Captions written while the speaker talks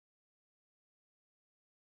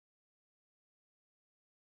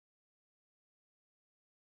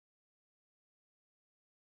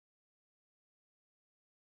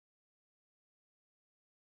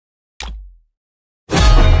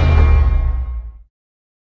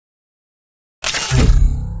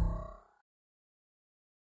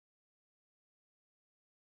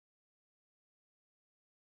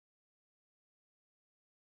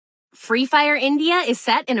Free Fire India is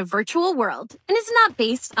set in a virtual world and is not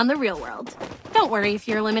based on the real world. Don't worry if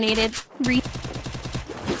you're eliminated.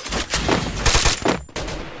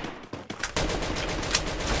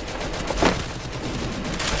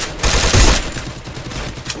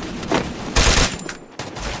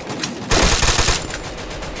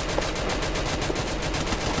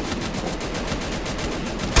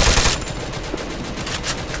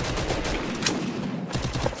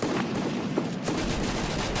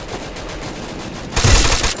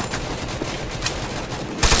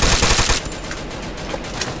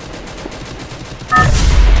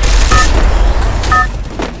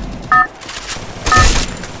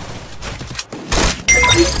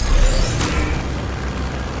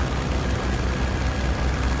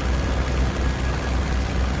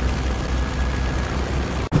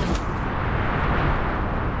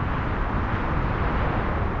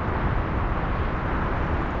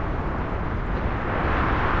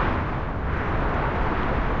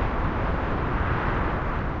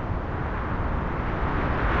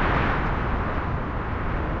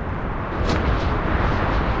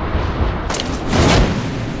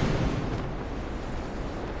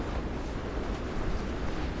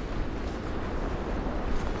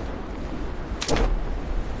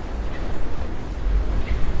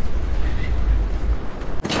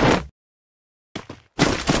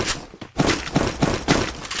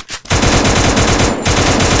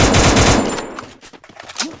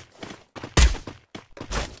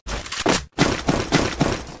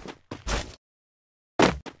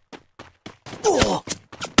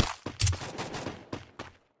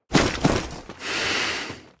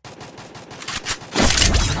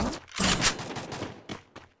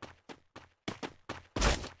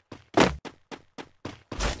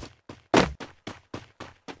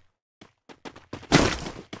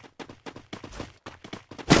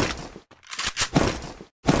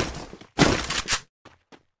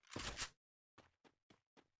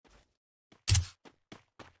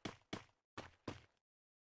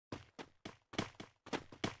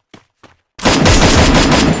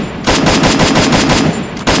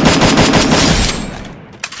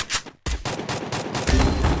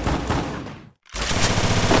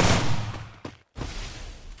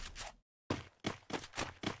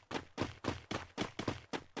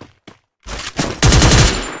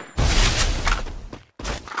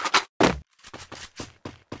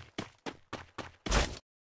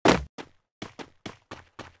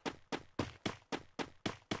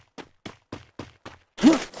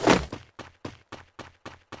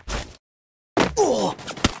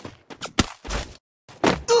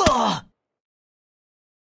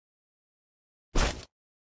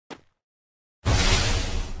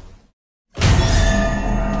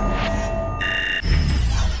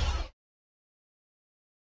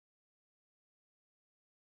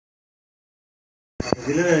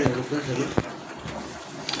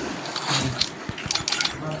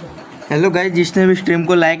 Hello guys, जिसने भी stream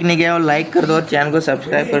को like नहीं किया और like कर दो और चैनल को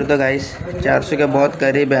सब्सक्राइब कर दो गाइस। 400 के बहुत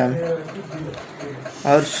करीब है हम।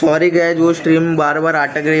 और सॉरी गाइस, वो स्ट्रीम बार बार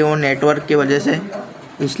अटक रही है वो नेटवर्क की वजह से,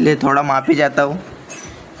 इसलिए थोड़ा माफ़ी चाहता हूँ।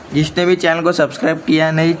 जिसने भी चैनल को सब्सक्राइब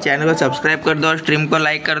किया नहीं, चैनल को सब्सक्राइब कर दो और स्ट्रीम को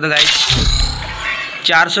लाइक कर दो गाइस।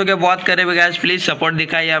 400 के बहुत करीब है गाइस, प्लीज़ सपोर्ट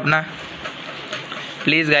दिखाइए अपना,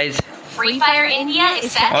 प्लीज़ गाइस।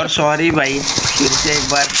 और सॉरी भाई फिर से एक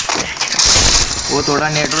बार, वो थोड़ा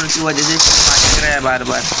नेटवर्क की वजह से अटक रहा है बार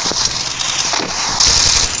बार।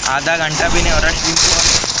 आधा घंटा भी नहीं हो रहा स्ट्रीम को,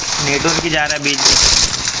 नेटवर्क ही जा रहा है बीच बीच।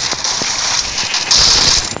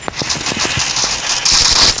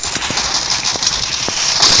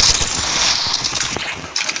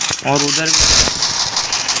 और उधर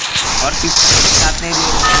और किसी के साथ नहीं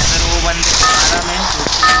उधर वो बंदे मारा में,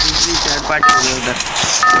 दूसरी थर्ड पार्टी हो गई उधर।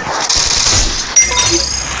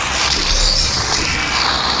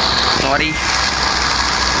 सॉरी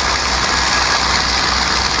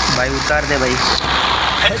भाई, उतार दे भाई।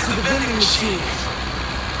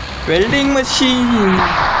 वेल्डिंग मशीन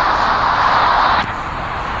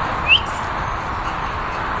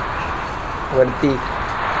वरती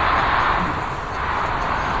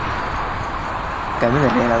कमी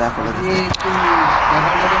झाली ना दाखवलं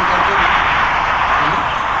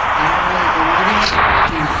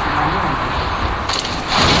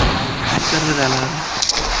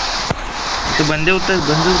तो बंदे उतरे।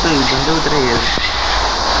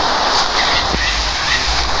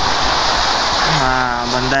 हाँ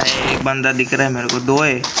बंदा है, एक बंदा दिख रहा है मेरे को, दो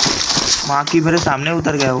है। माँ की मेरे सामने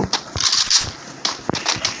उतर गया वो।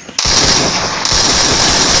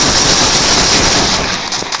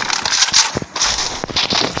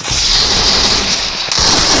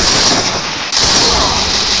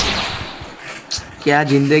 क्या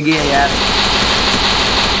जिंदगी है यार,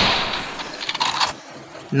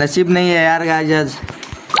 नसीब नहीं है यार गाइस आज।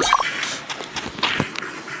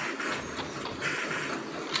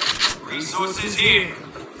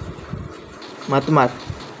 मत मार,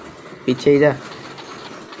 पीछे ही जा।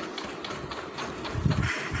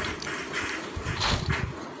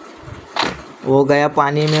 वो गया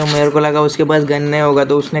पानी में, मेरे को लगा उसके पास गन नहीं होगा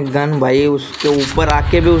तो उसने गन, भाई उसके ऊपर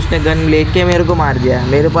आके भी उसने गन लेके मेरे को मार दिया,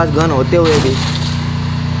 मेरे पास गन होते हुए भी।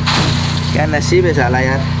 क्या नसीब है साला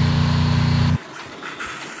यार।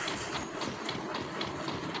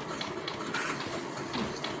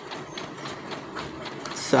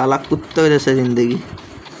 साला कुत्ते जैसा जिंदगी।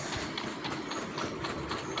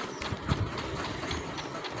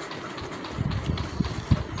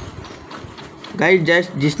 गाइस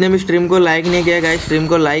जस्ट जिसने भी स्ट्रीम को लाइक नहीं किया गाइस, स्ट्रीम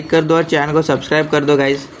को लाइक कर दो और चैनल को सब्सक्राइब कर दो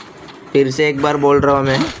गाइस। फिर से एक बार बोल रहा हूँ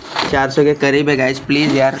मैं, 400 के करीब है गाइस,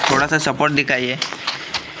 प्लीज़ यार थोड़ा सा सपोर्ट दिखाइए।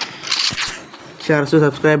 400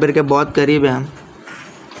 सब्सक्राइबर के बहुत करीब है हम।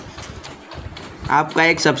 आपका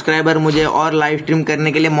एक सब्सक्राइबर मुझे और लाइव स्ट्रीम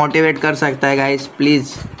करने के लिए मोटिवेट कर सकता है गाइस,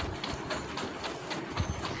 प्लीज़।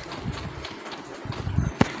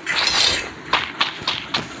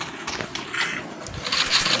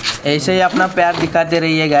 ऐसे ही अपना प्यार दिखाते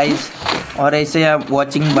रहिए गाइस और ऐसे ही आप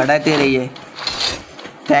वॉचिंग बढ़ाते रहिए।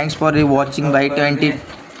 थैंक्स फॉर वॉचिंग भाई,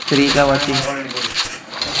 23 का watching.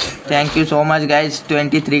 Thank you so much guys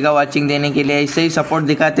 23 का वॉचिंग देने के लिए। ऐसे ही सपोर्ट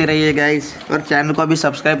दिखाते रहिए गाइस और चैनल को भी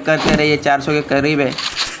सब्सक्राइब करते रहिए, 400 के करीब है।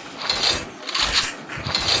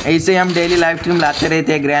 ऐसे ही हम डेली लाइव स्ट्रीम लाते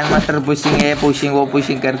रहते हैं। ग्रैंड मास्टर पुशिंग है, पुशिंग वो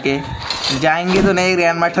पुशिंग करके जाएंगे तो नहीं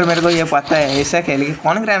ग्रैंड मास्टर, मेरे को ये पता है। ऐसा खेल के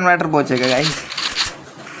कौन ग्रैंड मास्टर पहुँचेगा गाइस,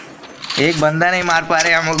 एक बंदा नहीं मार पा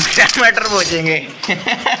रहे, हम ग्रैंड मास्टर पहुँचेंगे।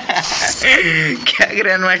 क्या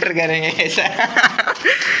ग्रैंड मास्टर करेंगे ऐसा।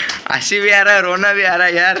 हंसी भी आ रहा है, रोना भी आ रहा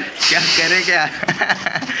है यार, क्या करे क्या।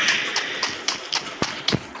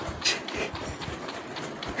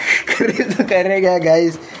 करे तो करे क्या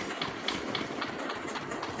गाइस।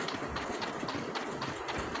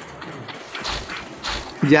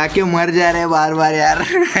 जाके मर जा रहे हैं बार बार यार।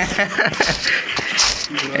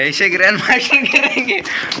 ऐसे ग्रैंड मास्टर करेंगे,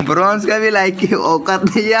 ब्रॉन्ज का भी लाइक की औकात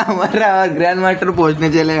नहीं है हमारा, ग्रैंड मास्टर पहुंचने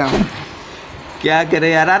चले हम। क्या करें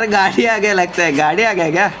यार। अरे गाड़ी आ गया, लगता है गाड़ी आ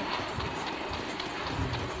गया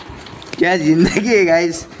क्या जिंदगी है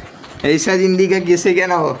गाइस। ऐसा जिंदगी का किसी के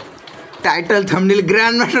ना हो। Title thumbnail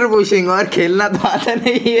grand master pushing, और खेलना तो आता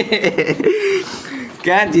नहीं है।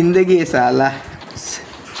 क्या जिंदगी है साला।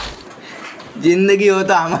 जिंदगी हो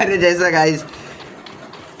तो हमारे जैसा गाइस,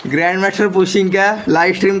 ग्रैंड मास्टर पुशिंग का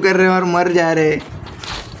लाइव स्ट्रीम कर रहे हैं और मर जा रहे हैं।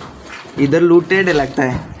 इधर लूटेड है लगता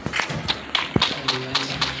है।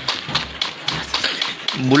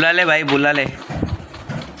 बुला ले भाई, बुला ले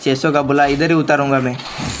 600 का बुला, इधर ही उतारूंगा मैं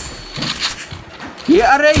ये।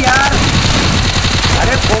 अरे यार,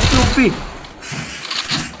 अरे ओपी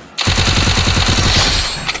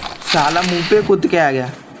साला मुंह पे कूद के आ गया।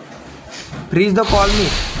 Freeze the call me.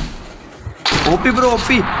 OP bro,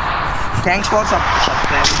 OP. Thanks for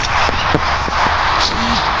subscribe.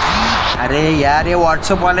 अरे यार ये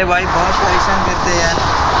व्हाट्सएप वाले भाई बहुत परेशान करते हैं यार।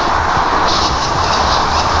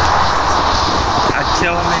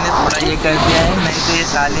 अच्छा वो मैंने थोड़ा ये कर दिया है, नहीं तो ये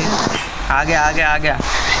साले आ गया।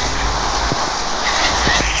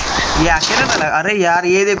 ये अकेला था। अरे यार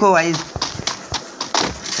ये देखो भाई,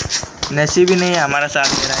 नसीब ही नहीं है हमारा साथ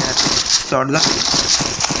दे रहा है यार। शॉटगन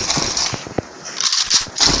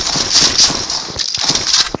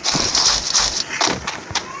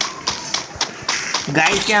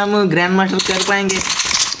गाइस, क्या हम ग्रैंड मास्टर कर पाएंगे?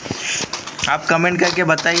 आप कमेंट करके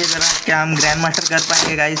बताइए ज़रा, क्या हम ग्रैंड मास्टर कर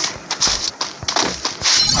पाएंगे गाइस?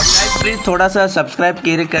 और गाइस प्लीज़ थोड़ा सा सब्सक्राइब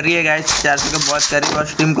करिए गाइस, 400 के बहुत करीब, और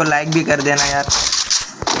स्ट्रीम को लाइक भी कर देना यार।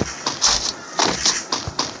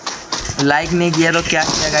 लाइक नहीं किया तो क्या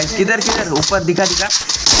किया गाइस? किधर ऊपर दिखा।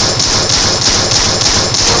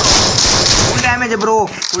 फुल डैमेज है ब्रो,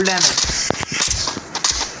 फुल डैमेज।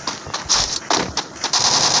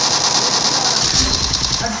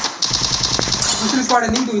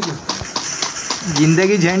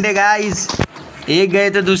 जिंदगी झंडे गाइस, एक गए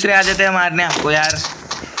तो दूसरे आ जाते हैं मारने आपको यार।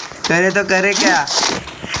 करे तो करे क्या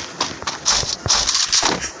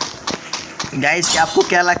गाइस? आपको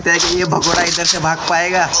क्या लगता है कि ये भगोड़ा इधर से भाग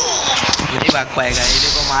पाएगा? नहीं भाग पाएगा। ये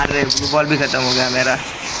देखो मार रहे, ब्लू बॉल भी खत्म हो गया मेरा।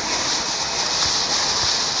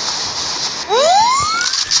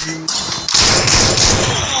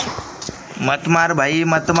 मत मार भाई,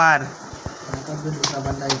 मत मार।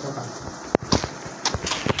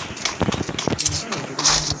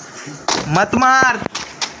 मत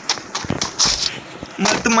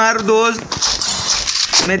मार दोस्त,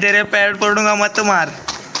 मैं तेरे पैर पड़ूंगा, मत मार।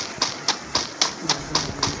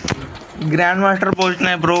 ग्रैंड मास्टर पहुंचना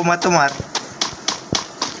है ब्रो, मत मार।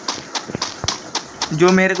 जो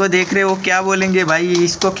मेरे को देख रहे वो क्या बोलेंगे, भाई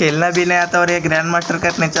इसको खेलना भी नहीं आता और ये ग्रैंड मास्टर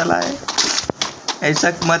करने चला है।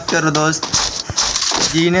 ऐसा मत करो दोस्त,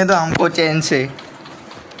 जीने दो हमको चैन से।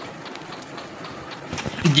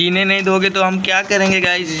 जीने नहीं दोगे तो हम क्या करेंगे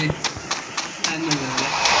गाइस।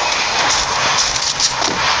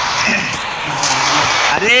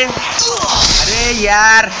 अरे अरे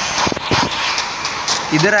यार,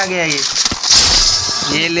 इधर आ गया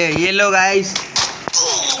ये ले, ये लो गाइस,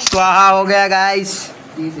 स्वाहा हो गया गाइस।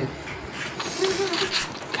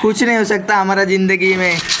 कुछ नहीं हो सकता हमारा जिंदगी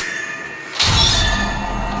में।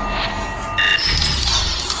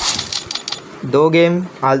 दो गेम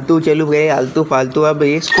फालतू चलू गए, आलतू फालतू। अब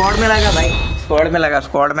ये स्क्वाड में लगा भाई, स्क्वाड में लगा,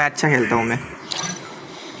 स्क्वाड में अच्छा खेलता हूँ मैं।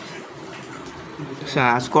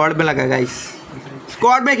 स्क्वाड में लगा गाइस,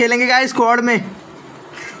 स्क्वाड में खेलेंगे गाइस, स्क्वाड में,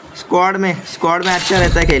 स्क्वाड में, स्क्वाड में अच्छा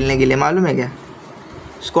रहता है खेलने के लिए, मालूम है क्या।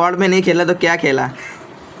 स्क्वाड में नहीं खेला तो क्या खेला,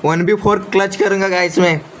 1v4 क्लच करूँगा गाइस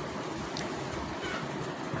में।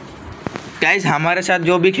 गाइस हमारे साथ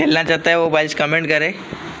जो भी खेलना चाहता है वो गाइस कमेंट करे।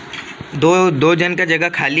 दो जन का जगह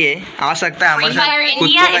खाली है, आ सकता है हमारे साथ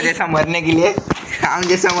कुत्तों का जैसा मरने के लिए। हम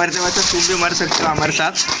जैसा मरते वैसा तुम भी मर सकते हो हमारे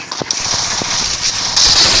साथ।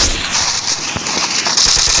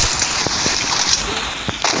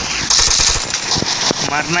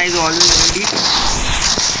 मरना इज ऑलवेज रेडी।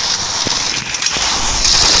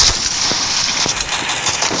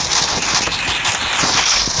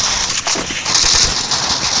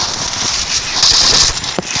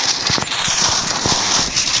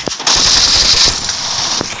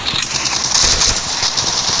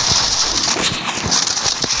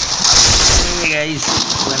 गाइस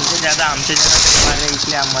बनते ज़्यादा हमसे ज़्यादा मार रहे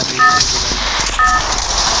इसलिए हम मर रहे हैं।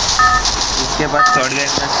 इसके पास शॉटगन,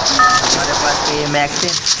 हमारे पास ये मैक्स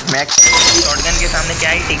है। मैक्स शॉटगन के सामने क्या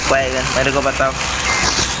ही टिक पाएगा, मेरे को बताओ।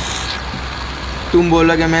 तुम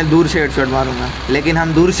बोलोगे मैं दूर से हेडशॉट मारूंगा, लेकिन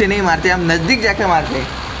हम दूर से नहीं मारते, हम नज़दीक जाके मारते हैं।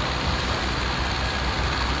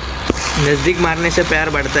 नज़दीक मारने से प्यार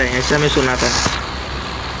बढ़ता है, ऐसा मैं सुना था,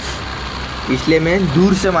 इसलिए मैं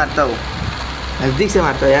दूर से मारता हूँ, नज़दीक से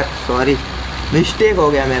मारता हूँ। यार सॉरी, मिस्टेक हो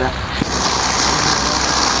गया मेरा।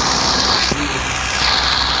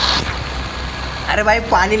 अरे भाई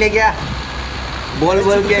पानी ले गया, बोल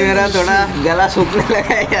बोल के मेरा थोड़ा गला सूखने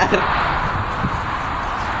लगा है यार।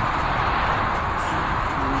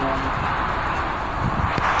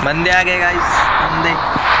 बंदे आ गए गाइस, बंदे।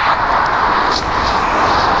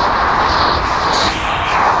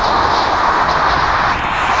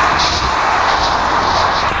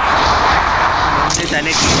 चले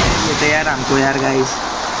ये तो यार हमको यार गाइस,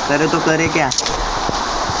 करे तो करे क्या।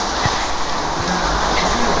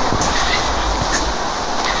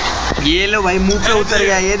 ये लो भाई, मुंह पे उतर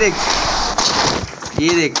गया, ये देख, ये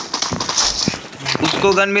देख।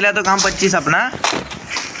 उसको गन मिला तो काम 25 अपना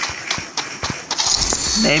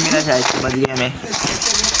नहीं मिला शायद, समझ गया मैं।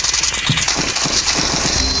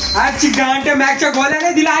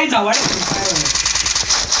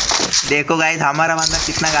 देखो गाइस हमारा बंदा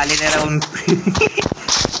कितना गाली दे रहा है उनको।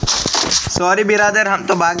 सॉरी बिरादर, हम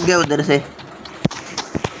तो भाग गए उधर से।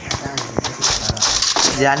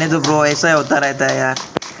 जाने तो ब्रो, ऐसा होता रहता है यार,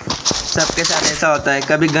 सबके साथ ऐसा होता है।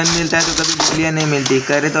 कभी गन मिलता है तो कभी गोलियां नहीं मिलती,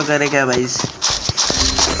 करे तो करे क्या भाई।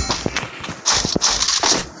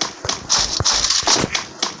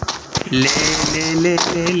 ले ले ले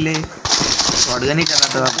ले ले, शॉटगन ही कर रहा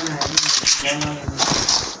था।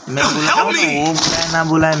 मैं बुलाऊंगा, वो बुलाए ना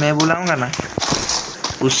बुलाए, मैं बुलाऊंगा ना,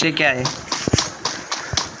 उससे क्या है।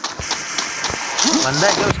 बंदा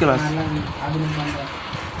है क्या उसके पास?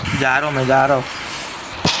 जा रहा हूँ मैं, जा रहा हूँ।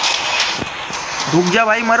 रुक जा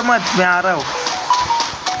भाई, मर मत, मैं आ रहा हूँ।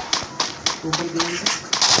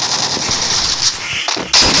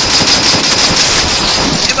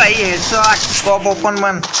 भाई हेडशॉट, स्कोप ओपन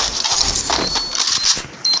मन।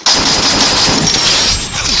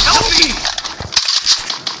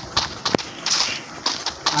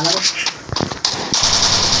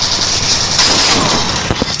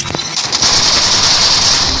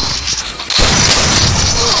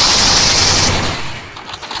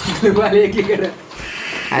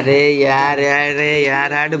 अरे यार यार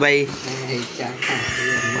यार हट भाई,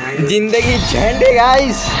 जिंदगी झंड है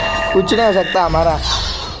गाइस, कुछ नहीं हो सकता हमारा।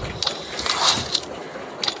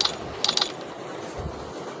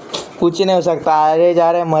 कुछ नहीं हो सकता, आए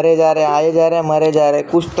जा रहे मरे जा रहे, आए जा रहे मरे जा रहे।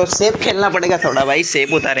 कुछ तो सेफ खेलना पड़ेगा थोड़ा भाई,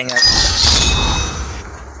 सेफ उतारेंगे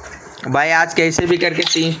भाई। आज कैसे भी करके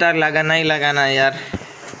 3 स्टार लगाना ही लगाना है यार,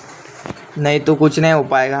 नहीं तो कुछ नहीं हो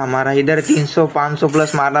पाएगा हमारा। इधर 300-500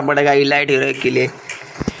 प्लस मारना पड़ेगा इलाइट हीरोइक के लिए।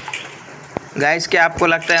 गाइस क्या आपको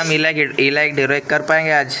लगता है हम इलाइट हीरोइक कर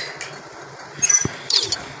पाएंगे आज?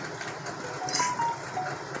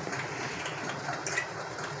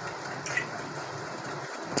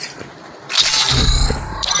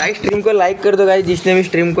 गाइस स्ट्रीम को लाइक कर दो गाइस, जिसने भी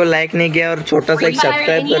स्ट्रीम को लाइक नहीं किया, और छोटा सा एक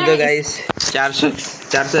सब्सक्राइब कर दो गाइस। 400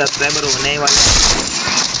 सब्सक्राइबर होने ही वाले।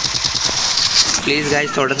 प्लीज़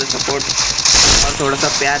गाइस थोड़ा सा सपोर्ट और थोड़ा सा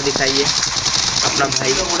प्यार दिखाइए, अपना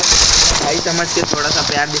भाई समझ के थोड़ा सा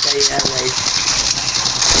प्यार दिखाइए यार गाइस।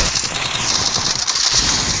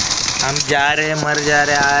 हम जा रहे हैं, मर जा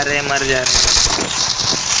रहे, आ रहे मर जा रहे,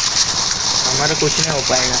 हमारा कुछ नहीं हो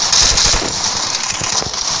पाएगा।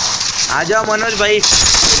 आ जाओ मनोज भाई,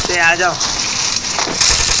 से आ जाओ,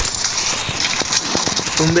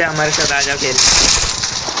 तुम भी हमारे साथ आ जाओ खेल।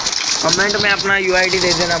 कमेंट में अपना यूआईडी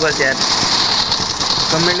दे देना बस यार,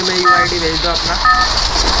 कमेंट में यूआईडी भेज दो अपना।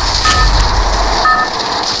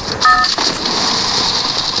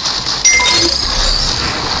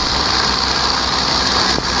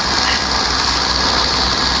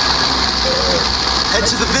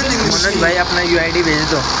 मनोज भाई अपना यूआईडी भेज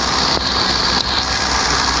दो।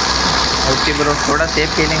 ओके ब्रो, थोड़ा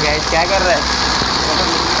सेफ खेलेंगे गाइस। क्या कर रहा है?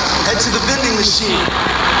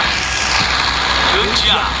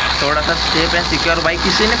 थोड़ा सा सेफ है, सिक्योर। भाई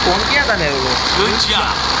किसी ने फोन किया था मेरे को,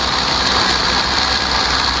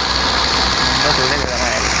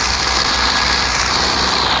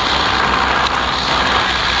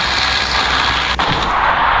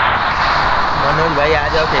 मनोज भाई आ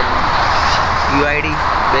जाओ खेलने। यूआईडी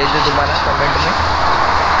भेज दो तुम्हारा कमेंट में।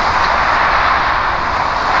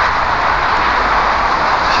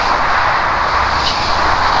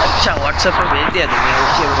 अच्छा व्हाट्सएप पे भेज दिया तुमने?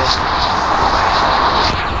 Okay bro.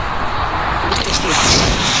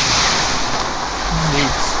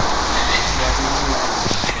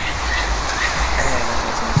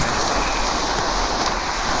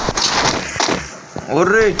 और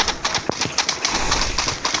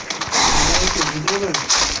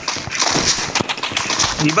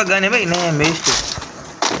दीपक गाणे भाई नाही बेस्ट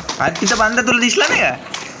आज तिथं बांधा तुला दिसला नाही का?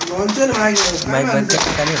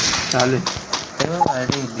 चालू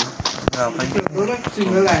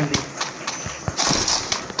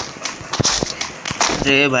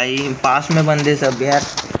अरे भाई पास में बंदे सब यार,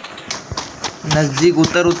 नजदीक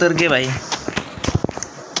उतर के भाई,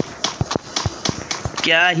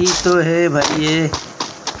 क्या ही तो है भाई ये।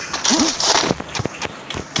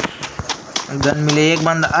 गन मिले एक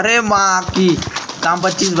बंदा, अरे माँ की काम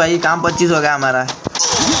 25 भाई, काम 25 हो गया हमारा।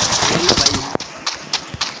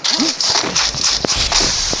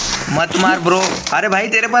 मत मार ब्रो। अरे भाई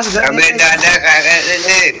तेरे पास गन है?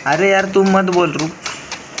 अरे यार तुम मत बोल, रुक।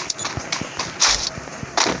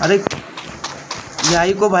 अरे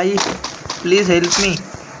यही को भाई please help me,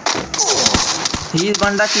 he is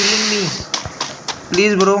बंदा किलिंग मी,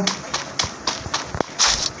 प्लीज ब्रो।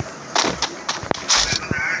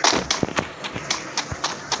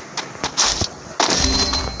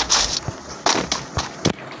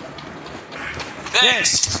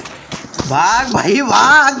 भाग भाई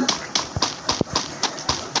भाग।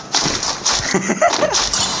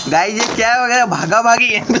 गाइस ये क्या हो गया? भागा भागी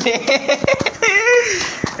गेम प्ले।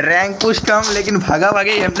 रैंक पुश कम लेकिन भागा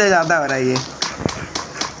भागी गेम प्ले ज़्यादा हो रहा है ये।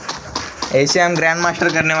 ऐसे हम ग्रैंड मास्टर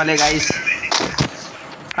करने वाले गाइस।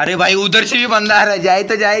 अरे भाई उधर से भी बंदा आ रहा है, जाए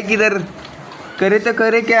तो जाए किधर, करे तो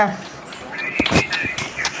करे क्या।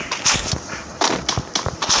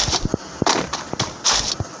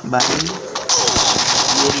 भाई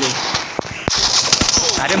ये ले,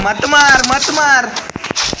 अरे मत मार मत मार,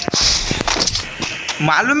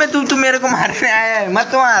 मालूम है तू मेरे को मारने आया है,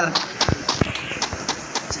 मत मार।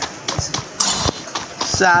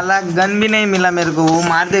 साला गन भी नहीं मिला मेरे को, वो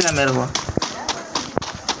मार देगा मेरे को।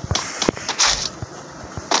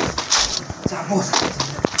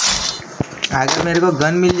 अगर मेरे को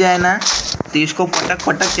गन मिल जाए ना तो इसको पटक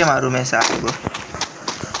पटक के मारूं मैं साले को।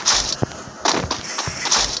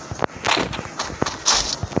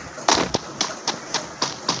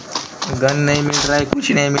 गन नहीं मिल रहा है,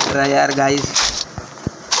 कुछ नहीं मिल रहा है यार गाइस।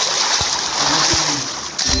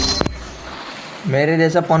 मेरे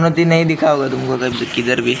जैसा पनौती नहीं दिखा होगा तुमको कभी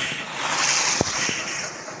किधर भी,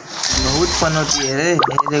 बहुत पनौती है। ये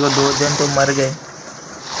देखो 2 दिन तो मर गए,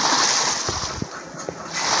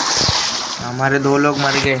 हमारे 2 लोग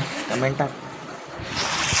मर गए। कमेंट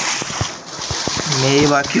मैं ही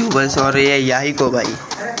बाकी हूँ बस, और ये यही को भाई।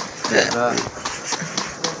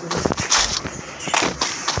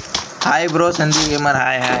 Hi bro Sandeep gamer,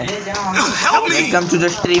 hi hi, welcome to the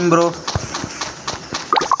stream bro.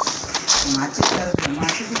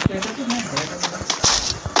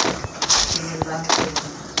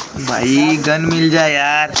 भाई गन मिल जाए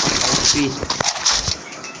यार,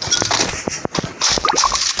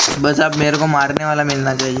 बस अब मेरे को मारने वाला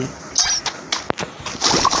मिलना चाहिए।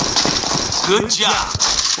 Good job.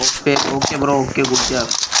 Okay okay bro, okay good job.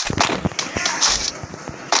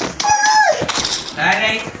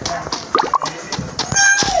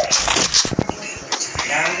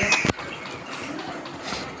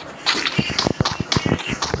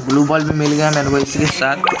 Blue ball भी मिल गया मेरे को इसके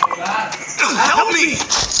साथ।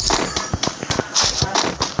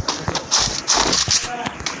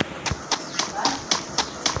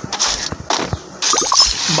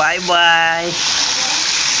 Bye bye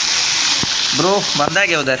bro. बंदा है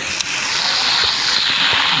क्या उधर?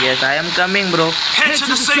 Yes I am coming bro.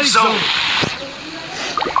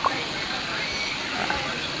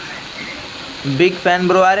 Big fan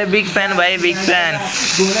bro. अरे बिग फैन भाई, बिग फैन।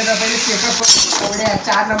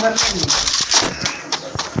 4 नंबर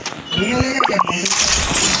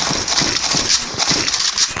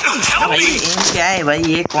भाई क्या है भाई,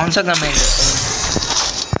 ये कौन सा कमेंट है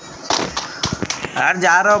यार?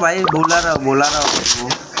 जा रहा हूँ भाई, बोला रहा हूँ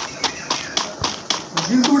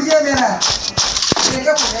दिल टूट गया मेरा।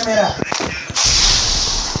 मेरा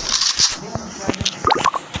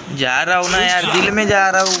जा रहा हूँ ना यार, दिल में जा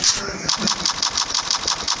रहा हूँ।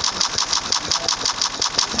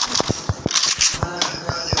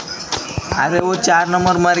 अरे वो 4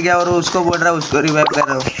 नंबर मर गया और उसको बोल रहा हूँ उसको रिवाइव कर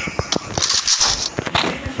रहा हूँ।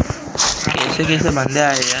 कैसे कैसे बंदे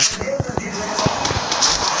आए यार।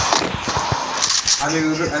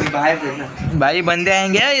 भाई बंदे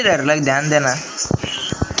आएंगे यार इधर, लग ध्यान देना।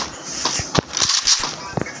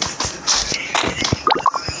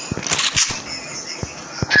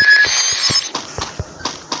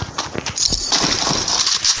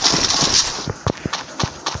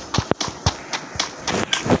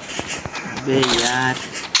 बे यार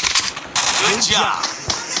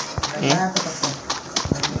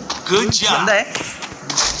बंदा है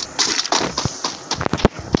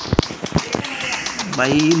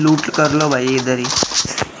भाई, लूट कर लो भाई इधर ही।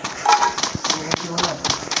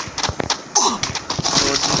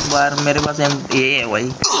 2-3 बार मेरे पास ये है भाई,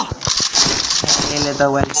 ले लेता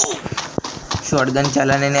हूँ भाई। शॉटगन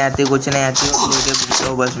चलाने नहीं आती, कुछ नहीं आती, लेके घूमता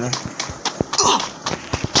हूँ बस में।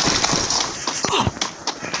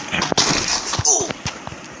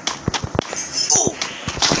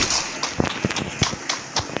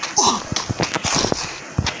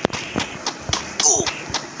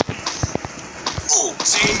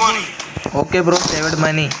 Okay bro, saved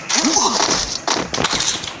money.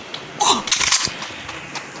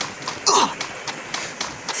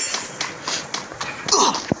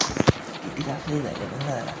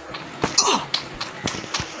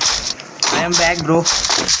 I am back bro.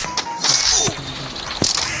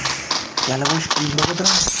 क्या लगा स्ट्रीम बघत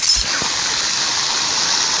रहा।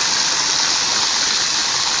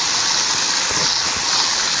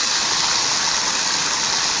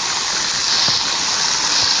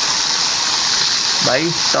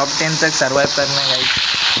 भाई टॉप 10 तक सरवाइव करना है भाई।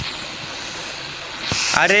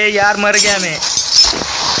 अरे यार मर गया मैं।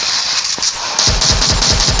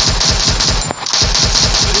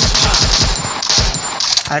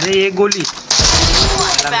 अरे एक गोली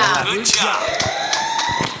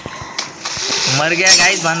मर गया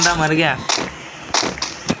गाइस, बंदा मर गया।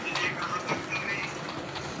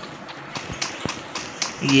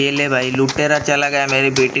 ये ले भाई, लुटेरा चला गया मेरी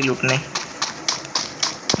बेटी लूटने।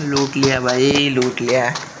 लूट लिया भाई, लूट लिया।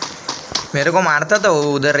 मेरे को मारता था वो,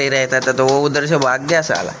 उधर ही रहता था तो वो उधर से भाग गया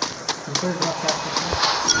साला।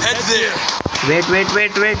 Wait wait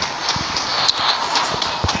wait wait.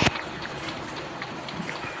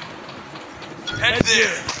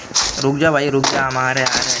 रुक जा भाई, रुक जा, हमारे आ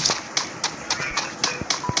रहे।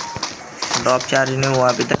 ड्रॉप चार्ज नहीं हुआ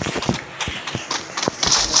अभी तक।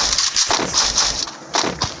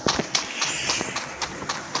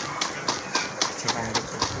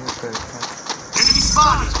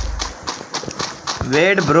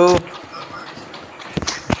 Wait bro.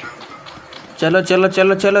 चलो चलो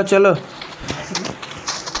चलो चलो चलो।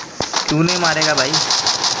 क्यों नहीं मारेगा भाई?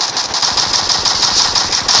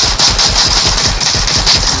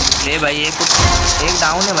 ले भाई, एक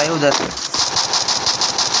डाउन है भाई उधर।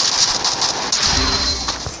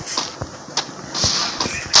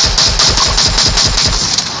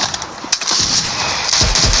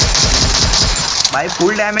 भाई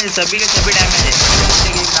फुल डैमेज, सभी के सभी डैमेज है।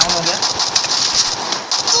 एक डाउन हो गया।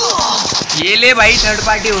 ये ले भाई, थर्ड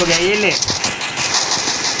पार्टी हो गया। ये ले।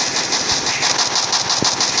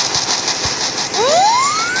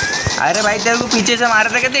 अरे भाई तेरे को पीछे से मारा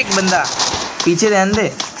था क्या एक बंदा? पीछे ध्यान दे।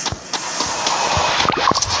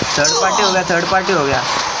 थर्ड पार्टी हो गया, थर्ड पार्टी हो गया।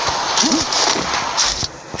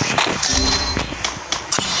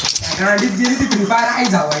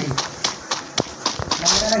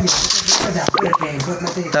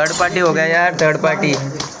 थर्ड पार्टी हो गया यार, थर्ड पार्टी।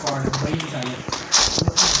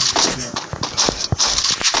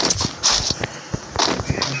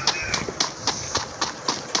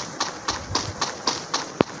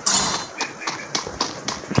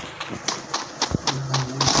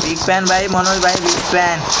 फैन भाई, मनोज भाई बिग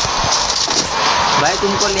फैन भाई।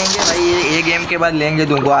 तुमको लेंगे भाई, ये गेम के बाद लेंगे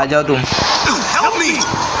तुमको, आ जाओ तुम।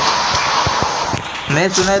 मैं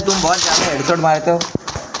सुना है तुम बहुत ज़्यादा हेडशॉट मारते हो,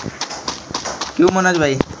 क्यों मनोज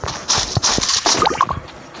भाई?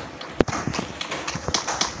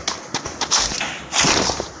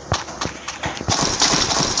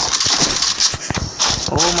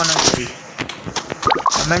 ओ मनोज भाई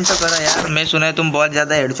कमेंट तो करो यार, मैं सुना है तुम बहुत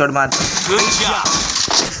ज़्यादा हेडशॉट मारते हो।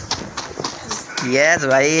 यस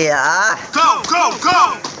भाई,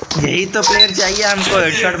 यही तो प्लेयर चाहिए हमको,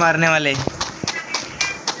 हेडशॉट मारने वाले।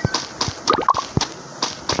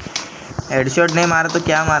 हेडशॉट नहीं मारा तो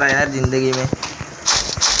क्या मारा यार जिंदगी में।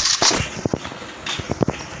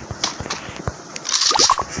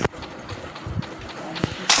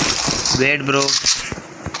 वेट ब्रो,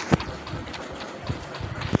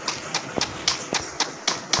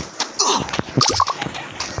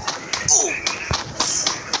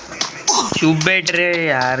 चुप बैठ रहे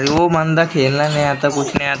यार, वो बंदा खेलना नहीं आता,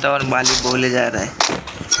 कुछ नहीं आता और बाली बोले जा रहा है।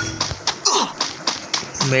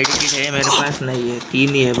 मेडिकेट है मेरे पास, नहीं है,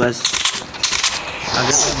 3 ही है बस।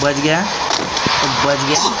 अगर तो बच गया तो बच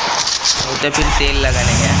गया, नहीं तो फिर तेल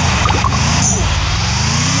लगाने गया।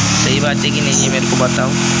 सही बात है कि नहीं है मेरे को बताओ।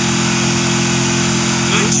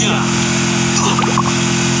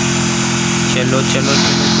 चलो चलो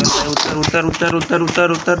चलो, उतर उतर उतर उतर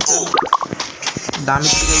उतर उतर,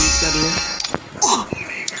 दामित का यूज कर लो।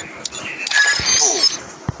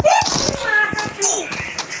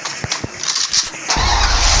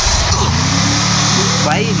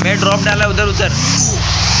 भाई मैं ड्रॉप डाला उधर उधर,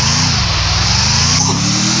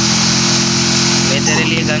 मैं तेरे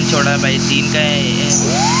लिए गन छोड़ा भाई, 3 का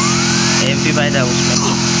MP5 था उसमें।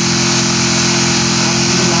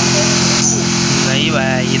 नहीं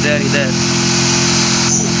भाई, इधर इधर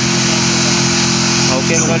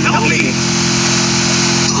ओके निकलेंगे।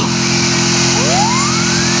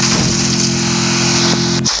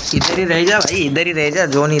 इधर ही रह जा भाई, इधर ही रह जा,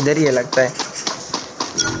 जोन इधर ही है लगता है।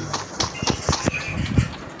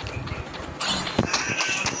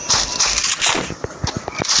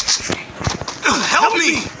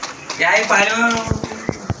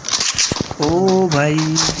 ओ भाई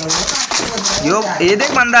यो, ये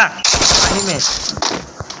देख बंदा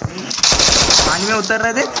पानी में उतर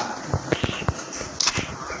रहे थे।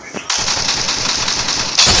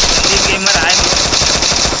 गेमर आए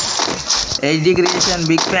HD creation,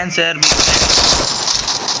 big fan sir, big fan.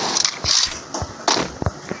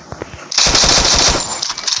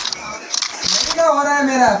 क्या हो रहा है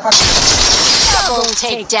मेरा?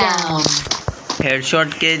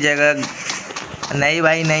 हेडशॉट के जगह नहीं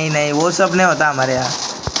भाई, नहीं नहीं, वो सब नहीं होता हमारे यहाँ।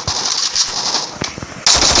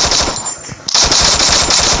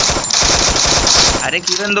 अरे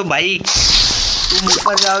किरण दो भाई, तुम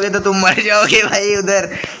ऊपर जाओगे तो तुम मर जाओगे भाई, उधर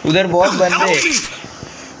उधर बहुत बंदे।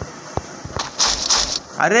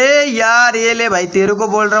 अरे यार ये ले भाई, तेरे को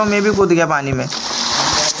बोल रहा हूँ, मैं भी कूद गया पानी में।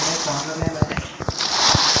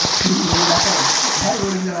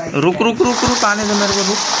 रुक रुक रुक रुक, आने दो मेरे को,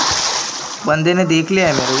 रुक। बंदे ने देख लिया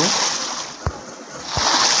है मेरे को।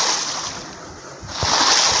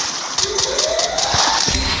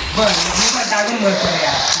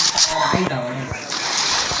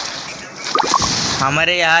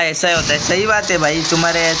 हमारे यहाँ ऐसा ही होता है। सही बात है भाई,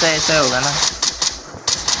 तुम्हारे ऐसा होगा ना,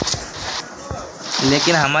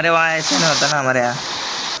 लेकिन हमारे वहाँ ऐसा नहीं होता ना। हमारे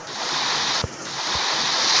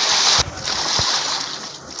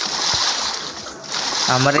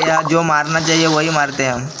यहाँ जो मारना चाहिए वही मारते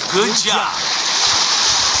हैं हम।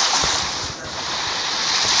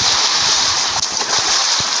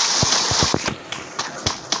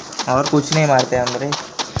 और कुछ नहीं मारते हमारे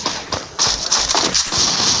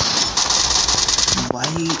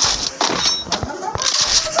भाई।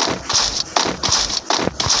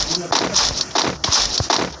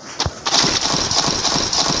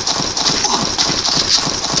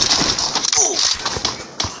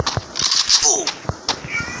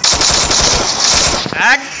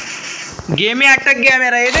 गेम में अटक गया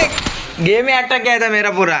मेरा, ये देख, गेम में अटक गया था मेरा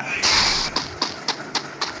पूरा।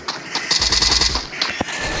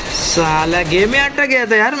 साला गेम में अटक गया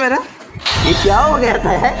था यार मेरा, ये क्या हो गया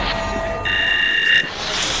था यार?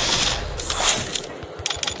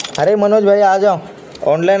 अरे मनोज भाई आ जाओ,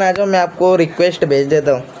 ऑनलाइन आ जाओ, मैं आपको रिक्वेस्ट भेज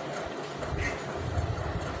देता हूँ।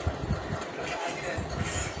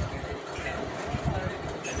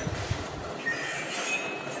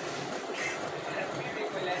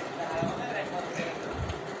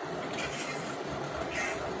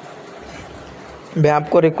 मैं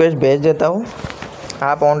आपको रिक्वेस्ट भेज देता हूँ,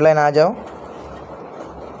 आप ऑनलाइन आ जाओ।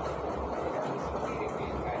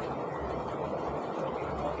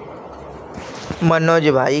 मनोज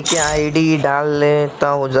भाई की आईडी डाल लेता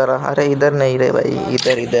हूँ ज़रा। अरे इधर नहीं रहे भाई,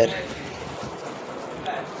 इधर इधर।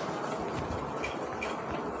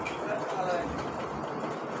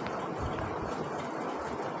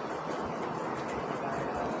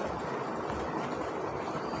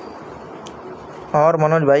 और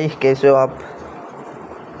मनोज भाई कैसे हो आप?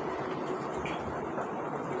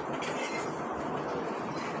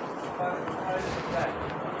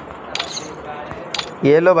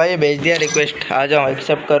 ये लो भाई, भेज दिया रिक्वेस्ट, आ जाओ,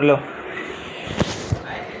 एक्सेप्ट कर लो।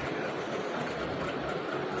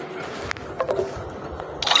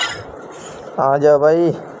 आ जाओ भाई,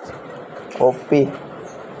 ओपी।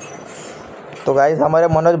 तो गाइस हमारे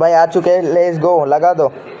मनोज भाई आ चुके हैं, लेट्स गो, लगा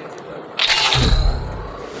दो।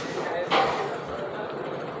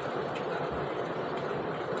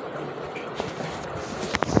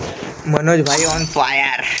 मनोज भाई ऑन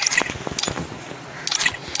फायर।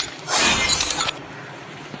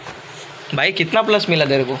 भाई कितना प्लस मिला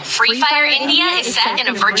तेरे को? Free Fire India is set in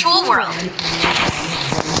a virtual world.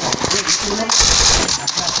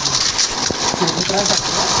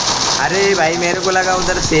 अरे भाई मेरे को लगा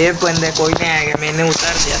उधर सेफ बंदे, कोई नहीं आएगा, मैंने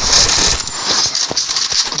उतार दिया।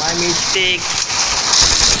 My mistake,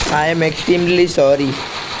 I am extremely sorry.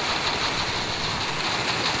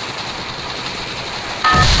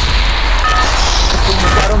 तुम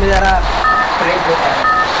उतारो, मेरा फ्रेश होता है।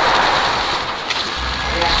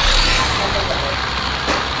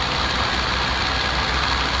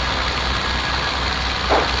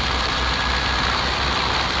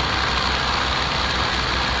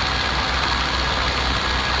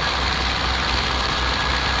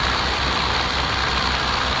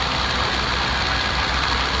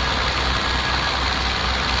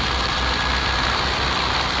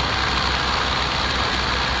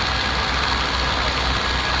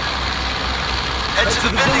 Head to the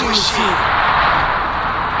vending machine.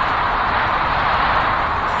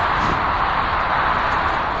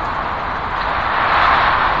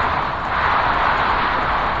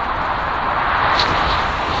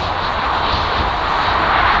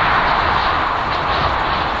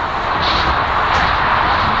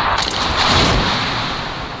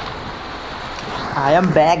 I am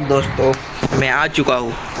back दोस्तों, मैं आ चुका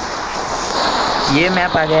हूँ। ये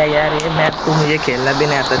मैप आ गया यार, ये मैप तो मुझे खेलना भी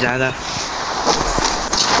नहीं आता ज़्यादा।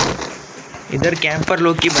 इधर कैंपर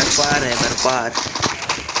लोग की भरपार है, भरपार।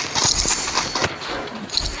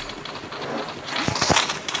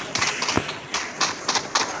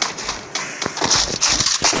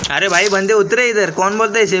 अरे भाई बंदे उतरे इधर, कौन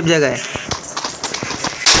बोलता है सेफ जगह है?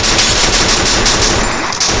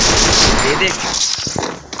 ये देख,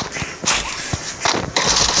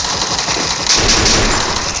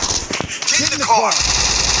 Take the car.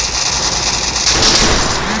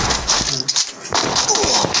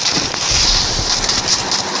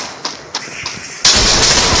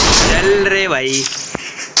 चल रे भाई।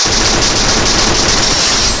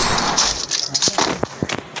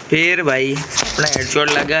 फिर भाई अपना हेडशॉट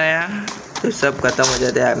लगाया तो सब खत्म हो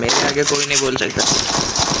जाता है। मेरे आगे कोई नहीं बोल सकता।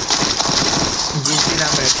 जिस दिन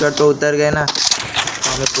हम हेडशॉट पे उतर गए ना, तो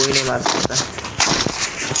हमें कोई नहीं मार सकता।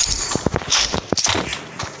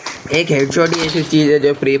 एक हेडशॉट ही ऐसी चीज़ है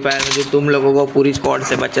जो फ्री फायर में, जो तुम लोगों को पूरी स्क्वाड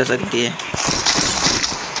से बचा सकती है।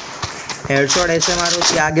 हेडशॉट ऐसे मारो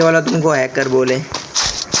कि आगे वाला तुमको हैकर बोले,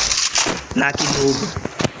 ना कि नूब।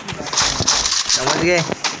 समझ गए?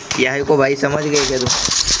 यही को भाई समझ गए क्या तुम?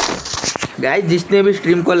 गाइस जिसने भी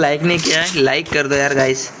स्ट्रीम को लाइक नहीं किया है, लाइक कर दो यार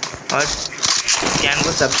गाइस, और चैनल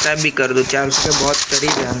को सब्सक्राइब भी कर दो। 400 के बहुत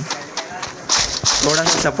करीब है हम। थोड़ा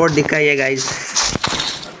सा सपोर्ट दिखाइए गाइस।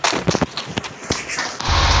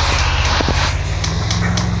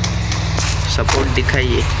 सपोर्ट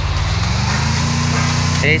दिखाइए।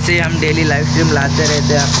 ऐसे हम डेली लाइव स्ट्रीम लाते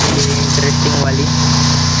रहते हैं आपके लिए, इंटरेस्टिंग वाली,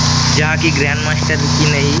 जहाँ की ग्रैंड मास्टर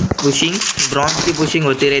की नहीं पुशिंग, ब्रॉन्ज की पुशिंग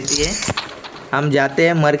होती रहती है। हम जाते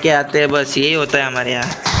हैं, मर के आते हैं, बस यही होता है हमारे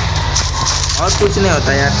यहाँ, और कुछ नहीं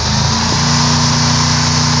होता यार।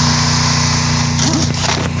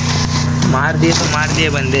 मार दिए तो मार दिए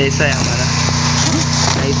बंदे, ऐसा है हमारा,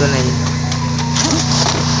 नहीं तो नहीं।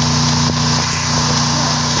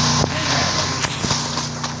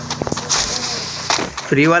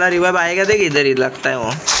 फ्री वाला रिवाइव आएगा, देख इधर ही लगता है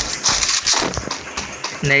वो,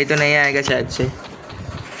 नहीं तो नहीं आएगा शायद से।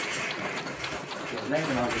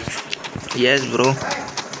 Yes bro.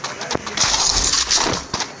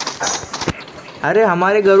 अरे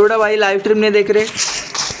हमारे गरुड़ा भाई लाइव स्ट्रीम नहीं देख रहे।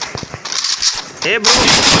 हे bro,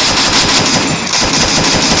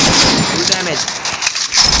 full damage,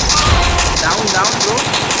 down down bro.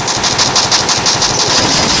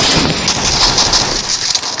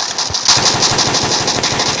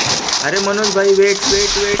 अरे मनोज भाई wait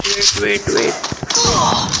wait wait wait wait wait,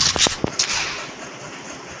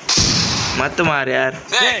 मत मार यार।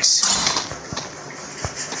 Thanks.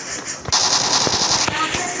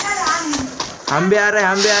 हम भी आ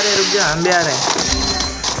रहे रुक जा, हम भी आ रहे हैं।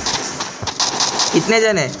 कितने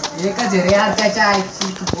जने? एकच रे यार, त्याच्या आईची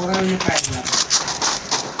पोरांनी काढला.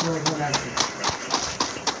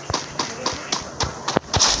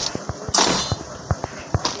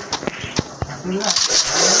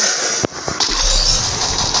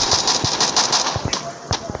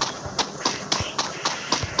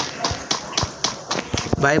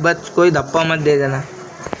 भाई बस कोई धप्पा मत दे देना।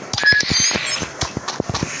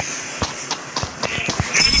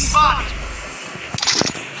 Enemy spotted.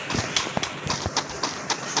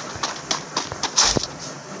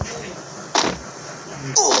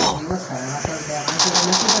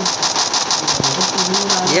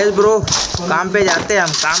 यस ब्रो, काम पे जाते हैं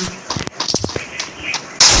हम।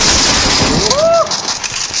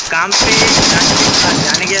 काम पे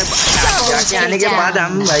जाके आने के बाद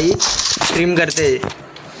हम भाई स्ट्रीम करते हैं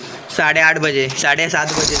 8:30 बजे,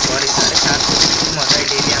 7:30 बजे, सॉरी 7:30 बजे स्ट्रीम होता है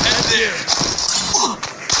डेली हमारा।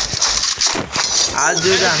 आज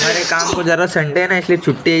जो है हमारे काम को ज़रा संडे है ना, इसलिए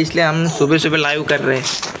छुट्टी है, इसलिए हम सुबह सुबह लाइव कर रहे हैं।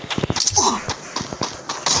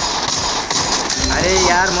 अरे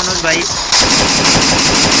यार मनोज भाई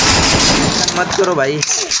मत करो भाई।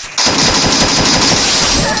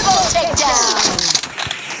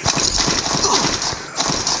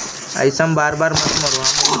 ऐसा हम बार बार मत मरो,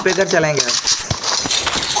 हम ऊपर कर चलेंगे अब।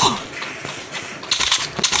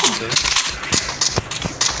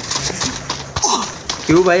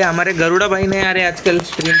 क्यों भाई, हमारे गरुड़ा भाई नहीं आ रहे आजकल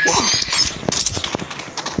स्ट्रीम पे,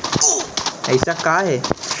 ऐसा क्या है?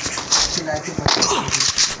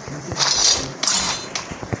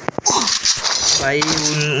 भाई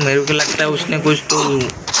मेरे को लगता है उसने कुछ तो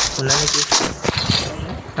उन्होंने कुछ।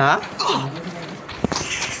 हाँ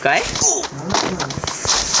काय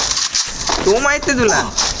तो माहिती तुला?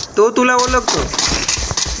 तो तुला ओळखतो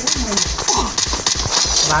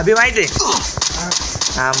भाभी माहिती आहे?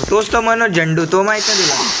 हाँ तोच तो मनोज झंडू, तो माहिती आहे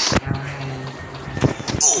तुला?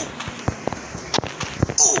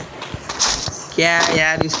 क्या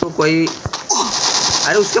यार इसको कोई,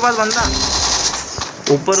 अरे उसके पास बंदा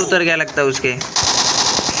ऊपर उतर गया लगता है उसके।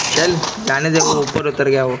 चल जाने दे, वो ऊपर उतर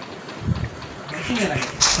गया वो।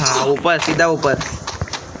 हाँ ऊपर, सीधा ऊपर।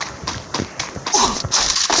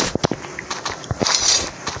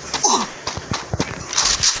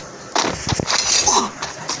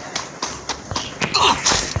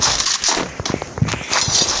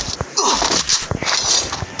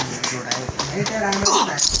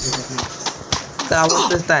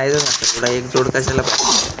 आवाज आहे थोडा, एक जोड कशाला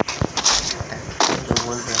पाहिजे?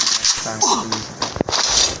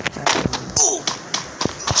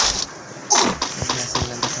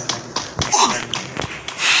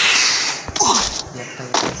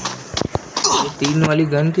 तीन वाली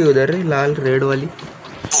गन थी उधर, लाल रेड वाली।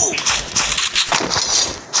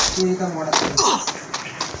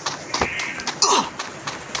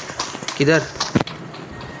 किधर?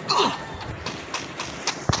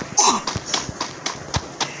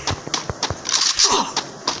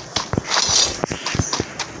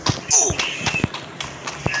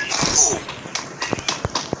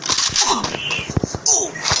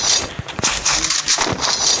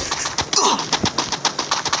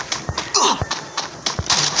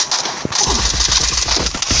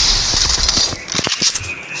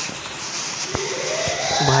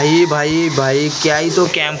 भाई भाई भाई क्या ही तो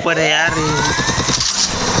कैंपर है यार।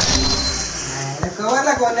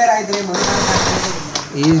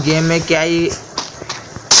 इस गेम में क्या ही इतना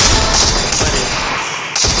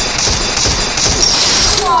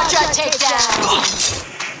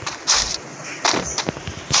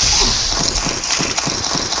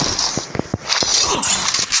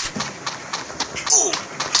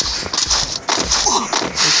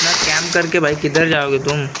कैंप करके भाई किधर जाओगे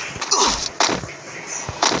तुम?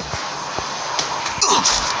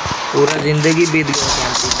 पूरा जिंदगी बीत गया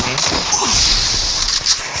कैंपिंग में।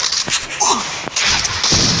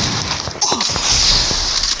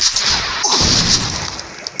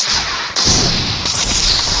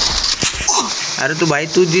 अरे तो भाई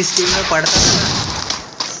तू जिस स्कूल में पढ़ता था ना,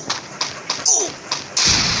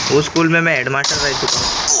 उस स्कूल में मैं हेडमास्टर रह चुका हूँ।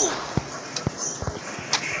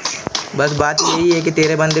 बस बात यही है कि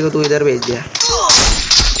तेरे बंदे को तू इधर भेज दिया।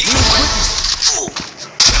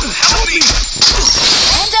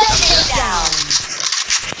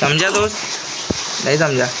 समझा दोस्त? नहीं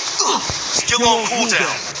समझा? Still on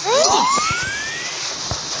cooldown.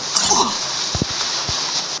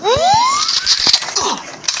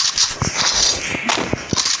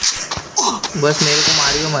 बस मेरे को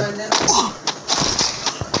मारियो मत।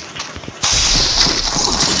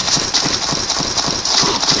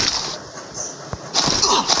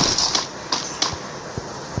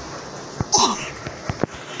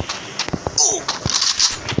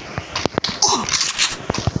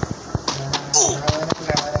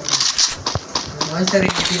 सर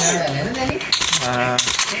एक किनारे आया ना नहीं। हाँ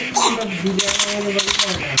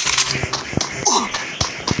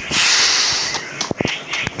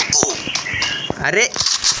अरे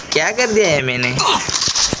क्या कर दिया है मैंने।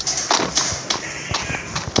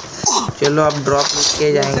 चलो अब ड्रॉप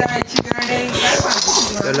लेके जाएंगे।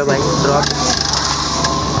 चलो भाई ड्रॉप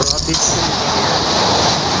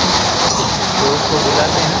दोस्त को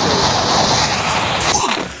बुलाते हैं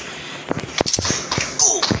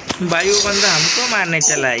भाई। वो बंदा हमको मारने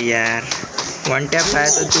चला है यार। वन टैप आया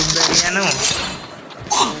तो चुप बैठ गया ना।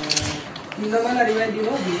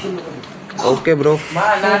 Okay bro.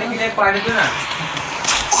 नहाने के लिए पानी दो ना।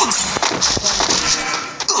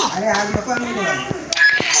 अरे आज लोग नहीं बोला।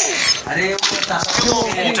 अरे वो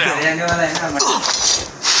जाने वाला है ना।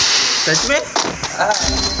 सच में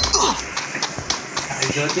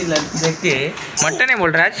दो तीन लड़की देखती है। मट्टा नहीं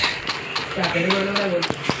बोल रहा आज। क्या करेंगे वाला बोल।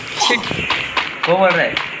 वो बोल रहा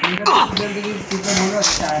है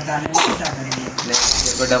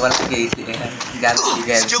को डबल के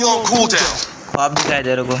Still on cooldown. आप दिखाई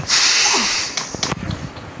दे रहे को।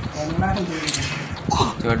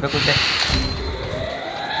 छोड़ दो कुछ।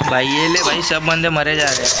 भाई ये ले भाई, सब बंदे मरे जा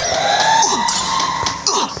रहे हैं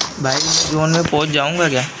भाई। जोन में पहुंच जाऊंगा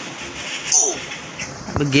क्या।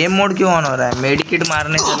 गेम मोड क्यों ऑन हो रहा है। मेडिकिट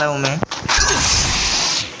मारने चला हूँ मैं।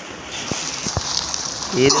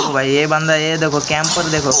 ये देखो भाई, ये बंदा, ये देखो कैंपर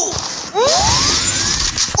देखो।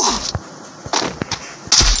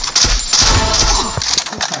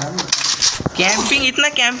 कैंपिंग, इतना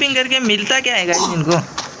कैंपिंग करके मिलता क्या है गाइस इनको।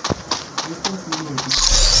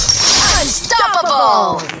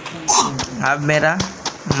 अब मेरा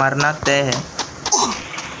मरना तय है।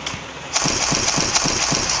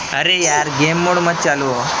 अरे यार गेम मोड मत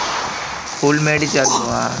चालू हो, फुल मेड ही चालू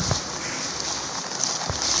हो। हाँ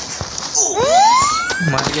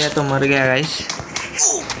मर गया तो मर गया गाइस,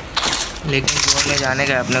 लेकिन जोन में जाने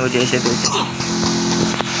का अपने को जैसे तैसे।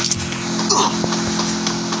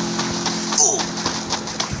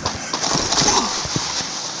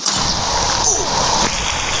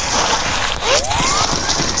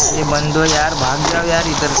 ये बंदो यार भाग जाओ यार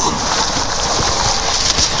इधर से।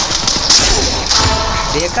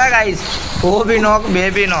 देखा गाइस, वो भी नॉक,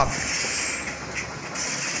 मैं भी नॉक।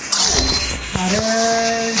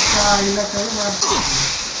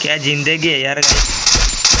 क्या जिंदगी है यार गाइस।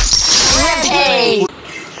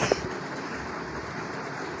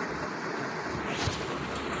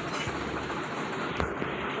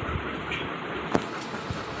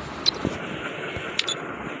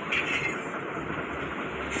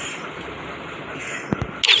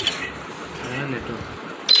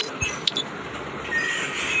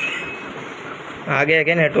 आ गया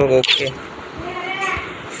क्या network. Okay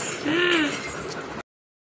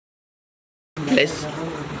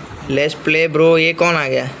let's play bro. ये कौन आ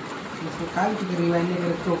गया।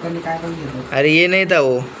 अरे ये नहीं था,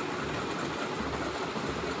 वो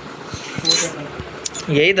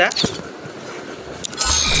यही था।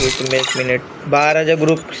 एक मिनट बाहर आ जा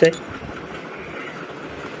ग्रुप से।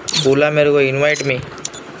 बोला मेरे को इनवाइट में।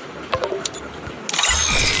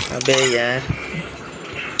 अबे यार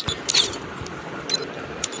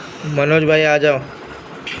मनोज भाई आ जाओ।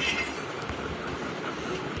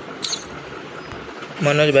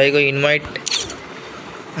 मनोज भाई को इनवाइट।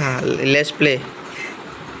 हाँ लेट्स प्ले।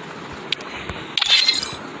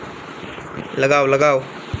 लगाओ लगाओ,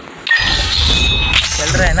 चल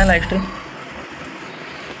रहा है ना लाइव स्ट्रीम।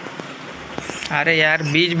 अरे यार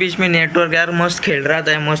बीच बीच में नेटवर्क यार मस्त खेल रहा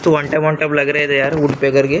था, मस्त वन टैप लग रहे थे यार वुड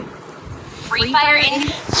पे करके।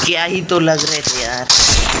 क्या ही तो लग रहे थे यार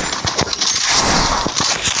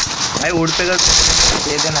भाई। वुड पे कर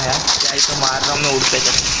दे देना यार, क्या ही तो मार रहा हूँ मैं वुड पे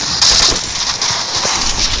कर।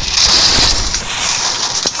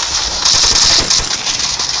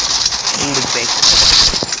 वुड पे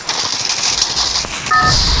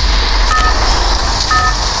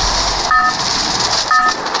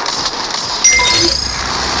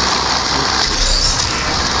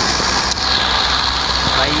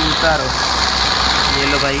भाई उतारो। ये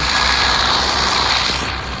लो भाई।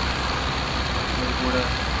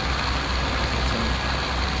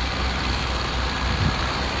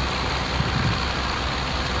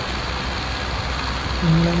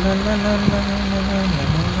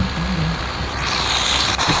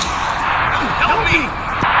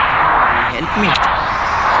 Help me.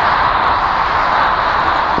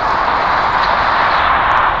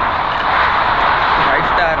 Five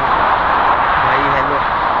star. भाई हेलो।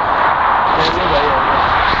 हेलो भाई हेलो।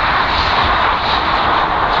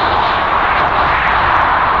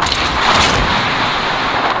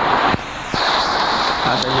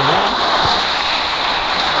 आता ये ना।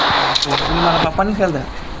 वो तुम्हारा पापा नहीं खेलता।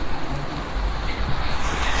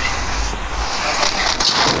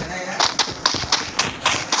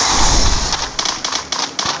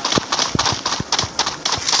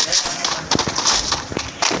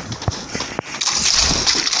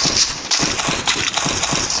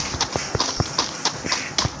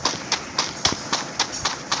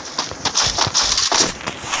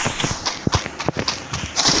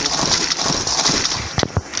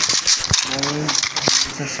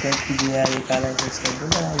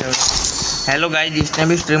 हेलो गाइस, जिसने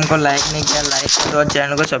भी स्ट्रीम को लाइक नहीं किया लाइक कर दो और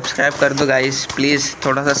चैनल को सब्सक्राइब कर दो गाइस। प्लीज़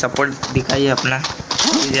थोड़ा सा सपोर्ट दिखाइए अपना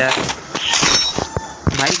प्लीज़ यार।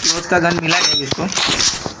 भाई क्लोज का गन मिला क्या किसको?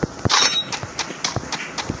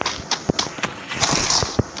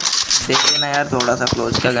 देखिए ना यार थोड़ा सा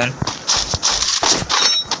क्लोज का गन।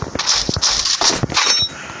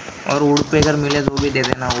 और उड़ पे अगर मिले तो भी दे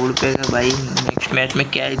देना। उड़ पे अगर भाई नेक्स्ट मैच में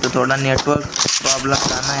क्या है तो थोड़ा नेटवर्क प्रॉब्लम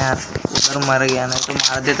था ना यार, उधर मर गया ना तो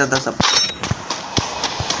मार देता था सब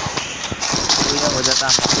हो जाता।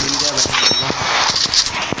 मिल गया भाई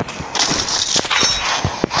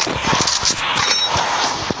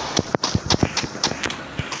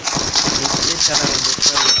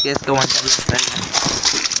केस का वन टैप लगता है।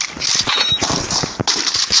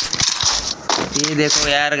 ये देखो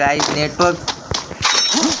यार गाइस, नेटवर्क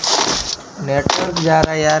जा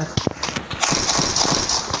रहा है यार,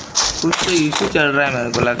 कुछ तो इशू चल रहा है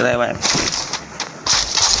मेरे को लग रहा है भाई।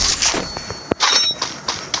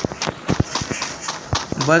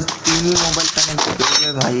 बस 3 ही मोबाइल कनेक्ट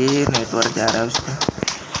करके भाई नेटवर्क जा रहा है उसका।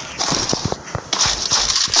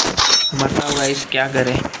 बताओ गाइस क्या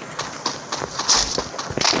करें।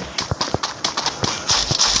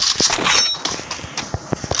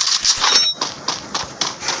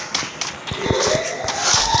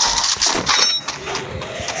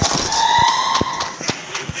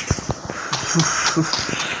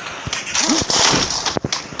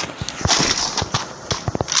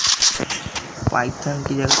 पाइथन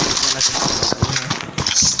की जगह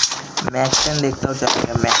मैक्सन देखता हूँ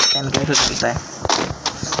चलेगा। मैक्सन कैसे चलता है?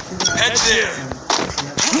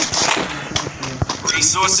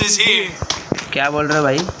 क्या बोल रहे हो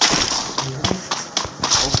भाई?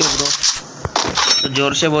 ओके ब्रो, तो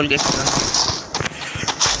जोर से बोल के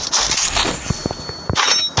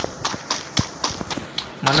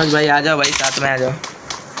मनोज भाई आ जाओ भाई, साथ में आ जाओ।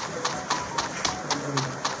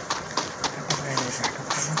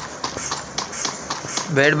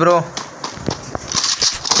 वेट ब्रो,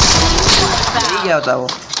 यही क्या होता है वो?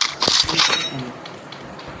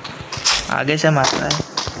 आगे से मारता है।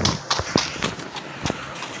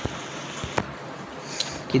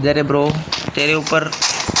 किधर है ब्रो? तेरे ऊपर।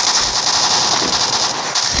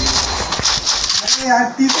 अरे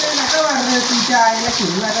यार तीसरे नका मार रहे तुमच्या आईला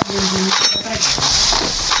खेळू नका बोल।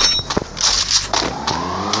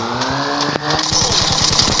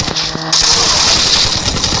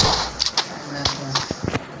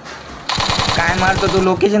 काय मारतो तू?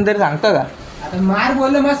 लोकेशन तरी सांगतो का? आता मार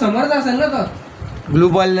बोलले मग समोरच असेल ना तो। ब्लू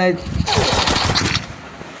बॉल नाही।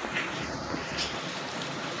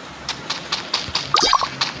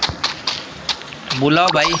 बुलाओ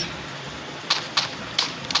भाई।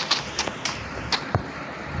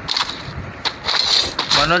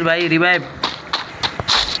 मनोज भाई रिवाइव।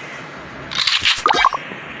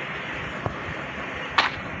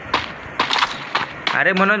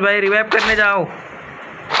 अरे मनोज भाई रिवाइव करने जाओ।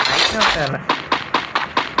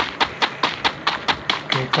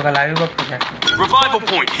 तो लाईव्ह बघतो काय? Revival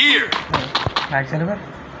point here. काय चालू बरं?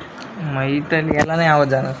 माहित याला नाही आवाज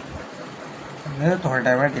जाणार थोडा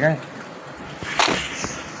टाइम आहे काय?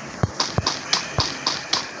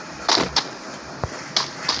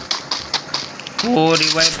 वो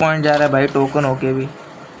रिवाइव पॉइंट जा रहा है भाई टोकन होके भी।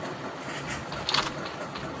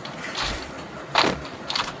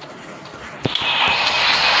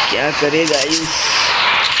 क्या करेगा इस?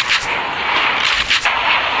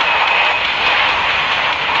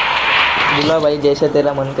 बुला भाई, जैसे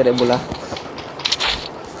तेरा मन करे बुला।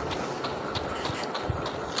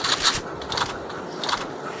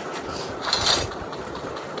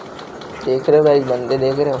 देख रहे हो भाई, बंदे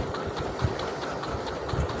देख रहे हो?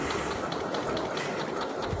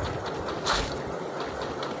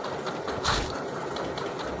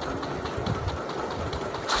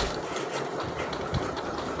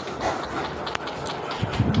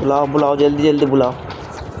 बुलाओ बुलाओ, जल्दी जल्दी बुलाओ।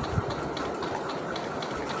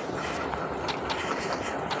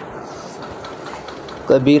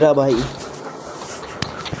 कबीरा भाई,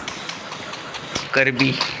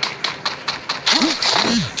 करबी।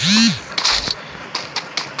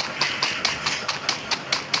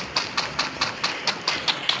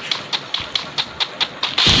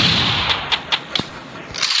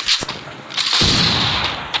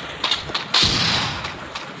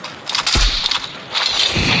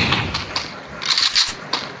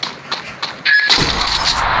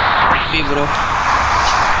 ब्रो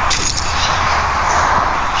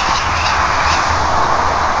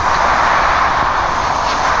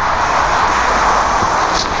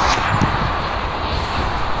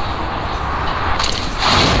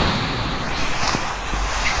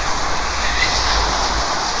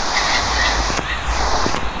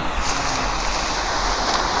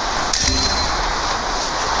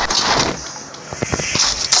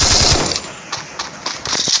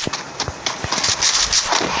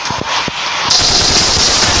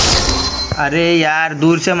अरे यार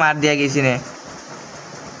दूर से मार दिया किसी ने।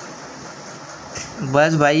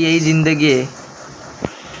 बस भाई यही जिंदगी है,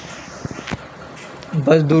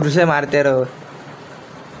 बस दूर से मारते रहो।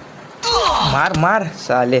 मार मार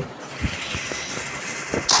साले।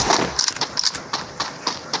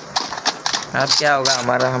 अब क्या होगा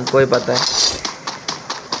हमारा, हमको ही पता है।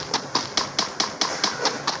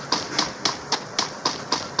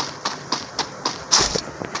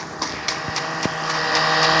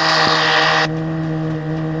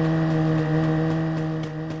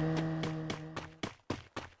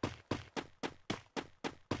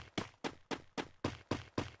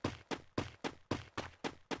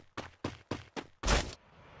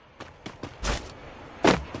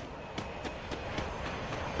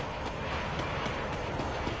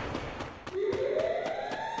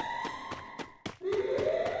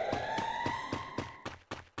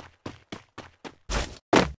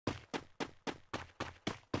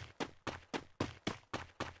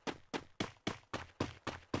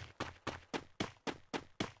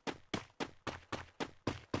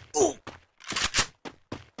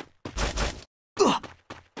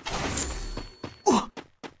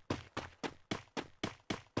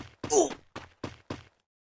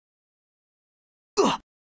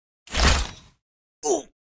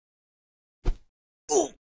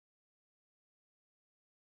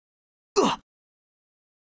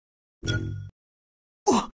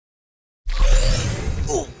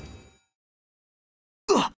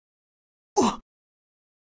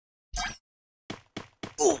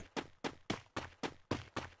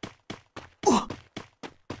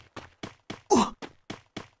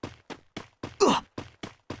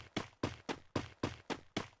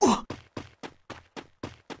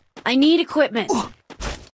 I need equipment.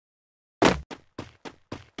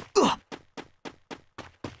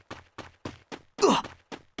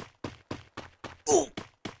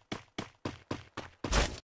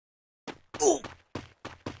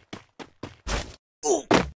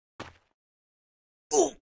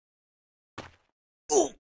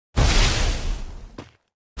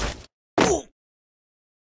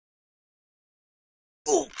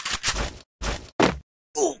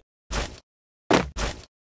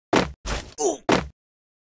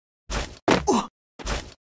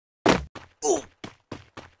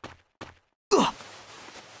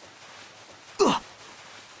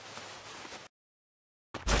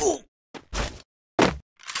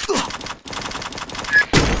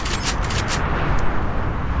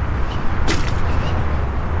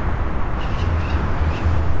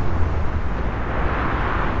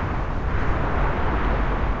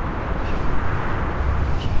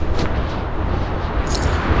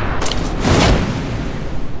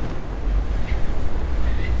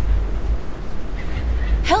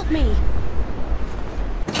 Help me!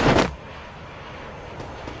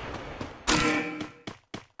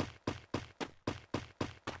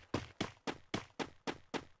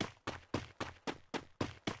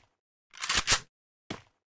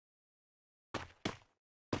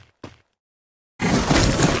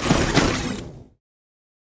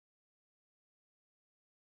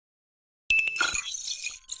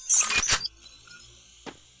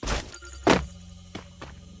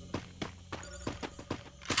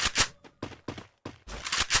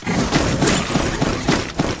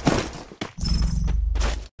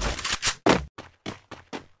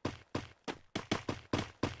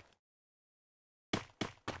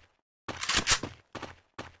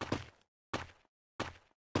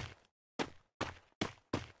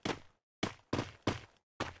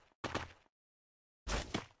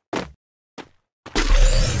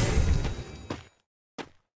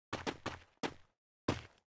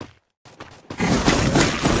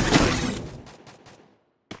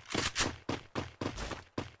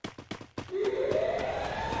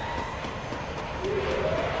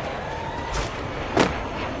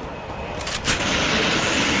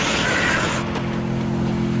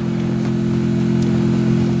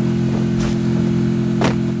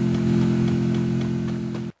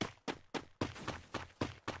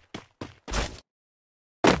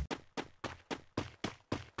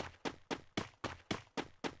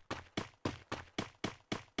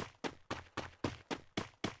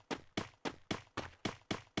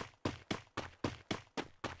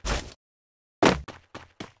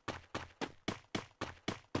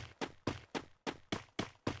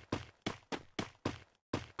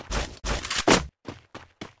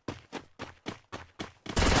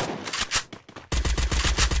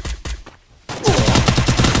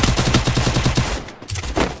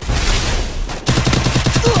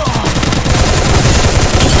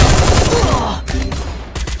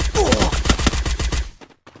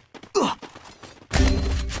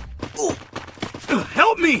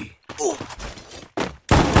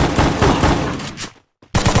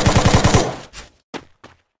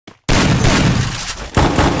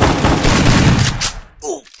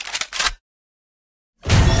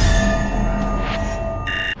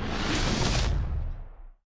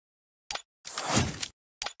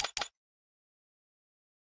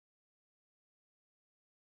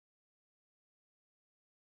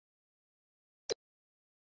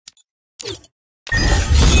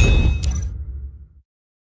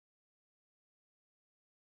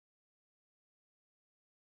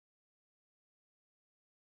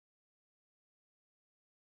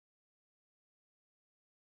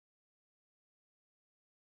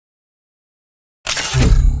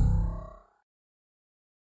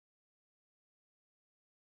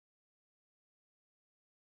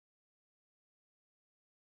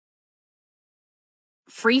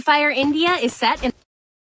 Free Fire India is set in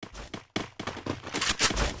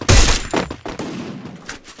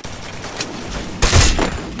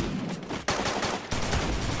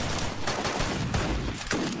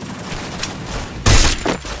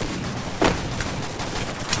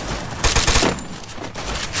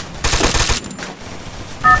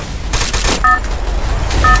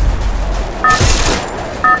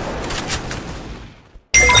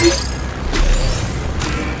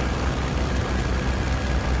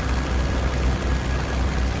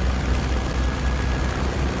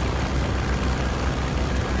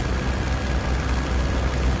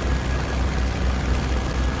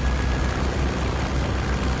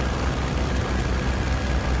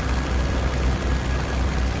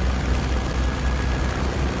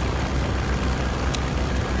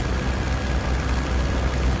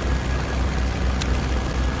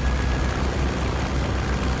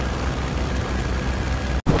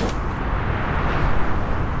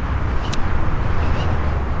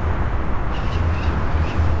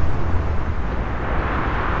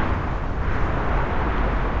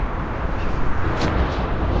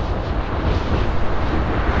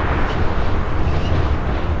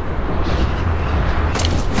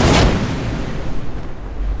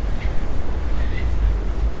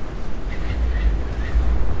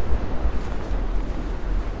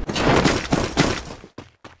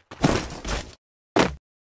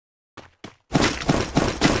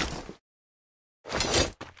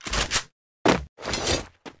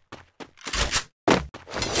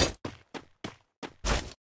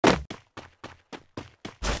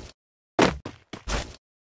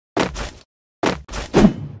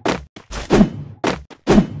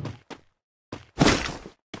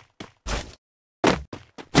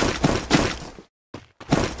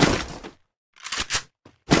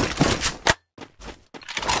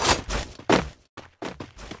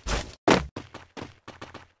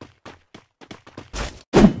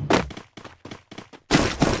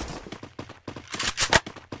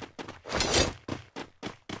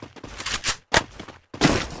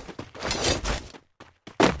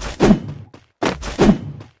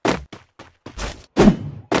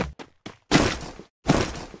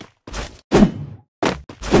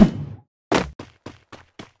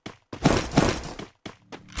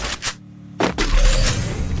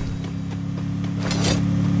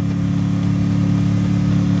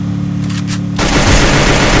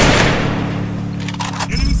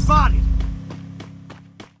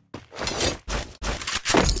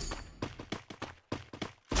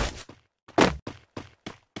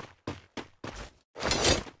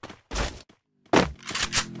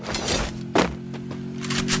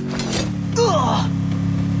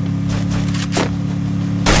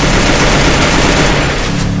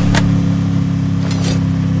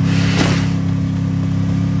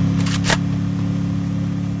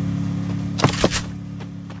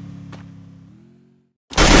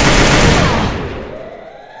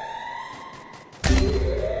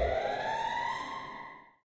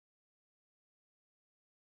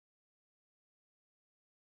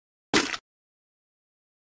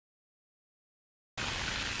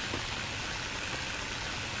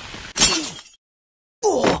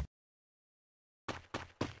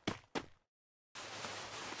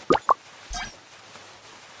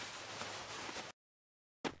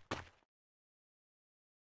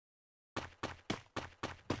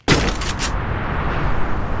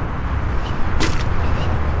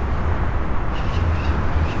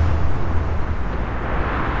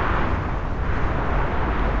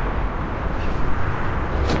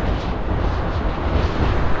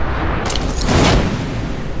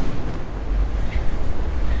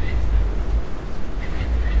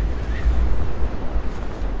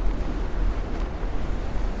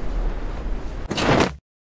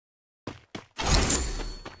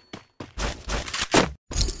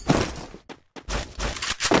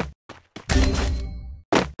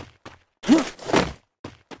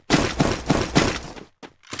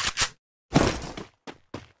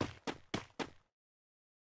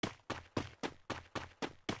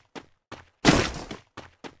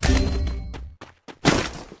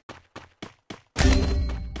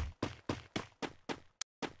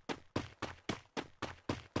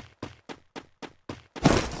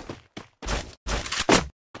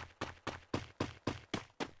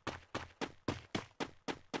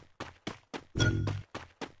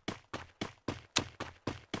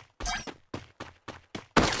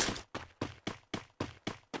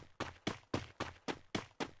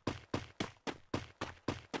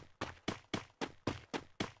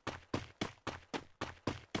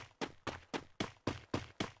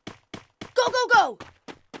Go, go,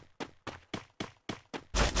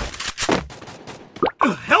 go!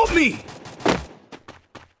 Help me!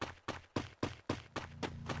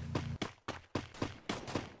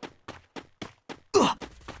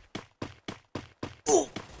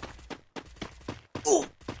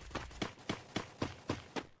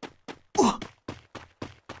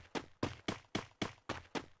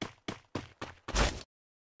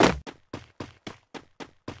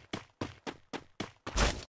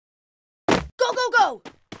 Go, go, go!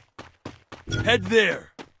 Head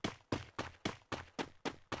there.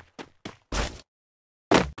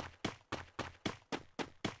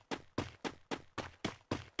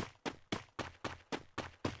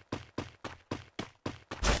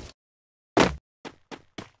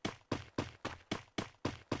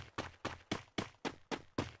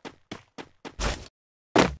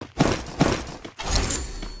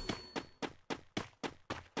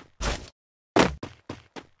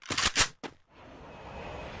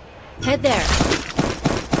 Head there.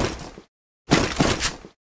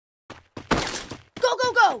 Go,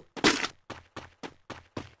 go, go!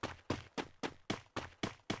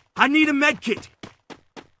 I need a med kit.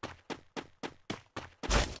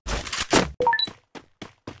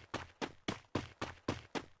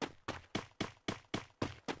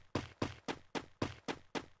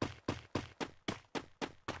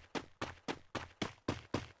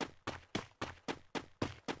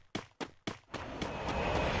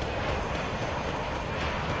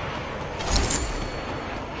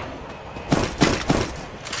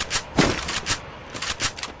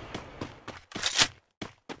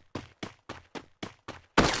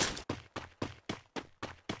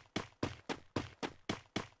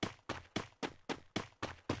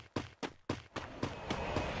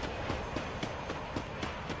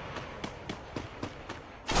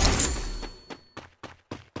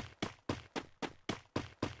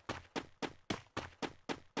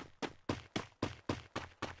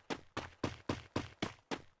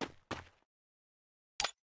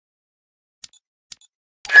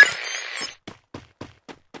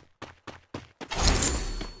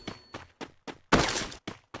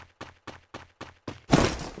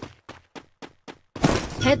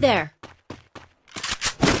 Head there.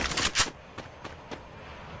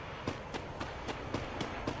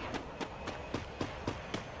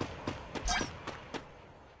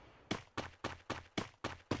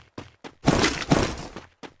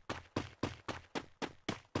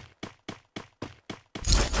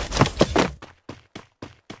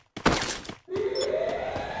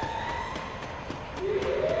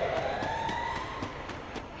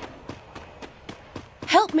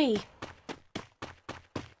 Help me!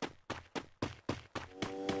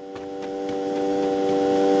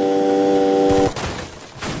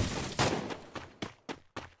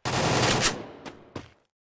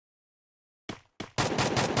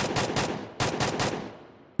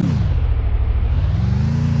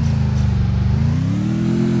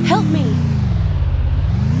 Help me!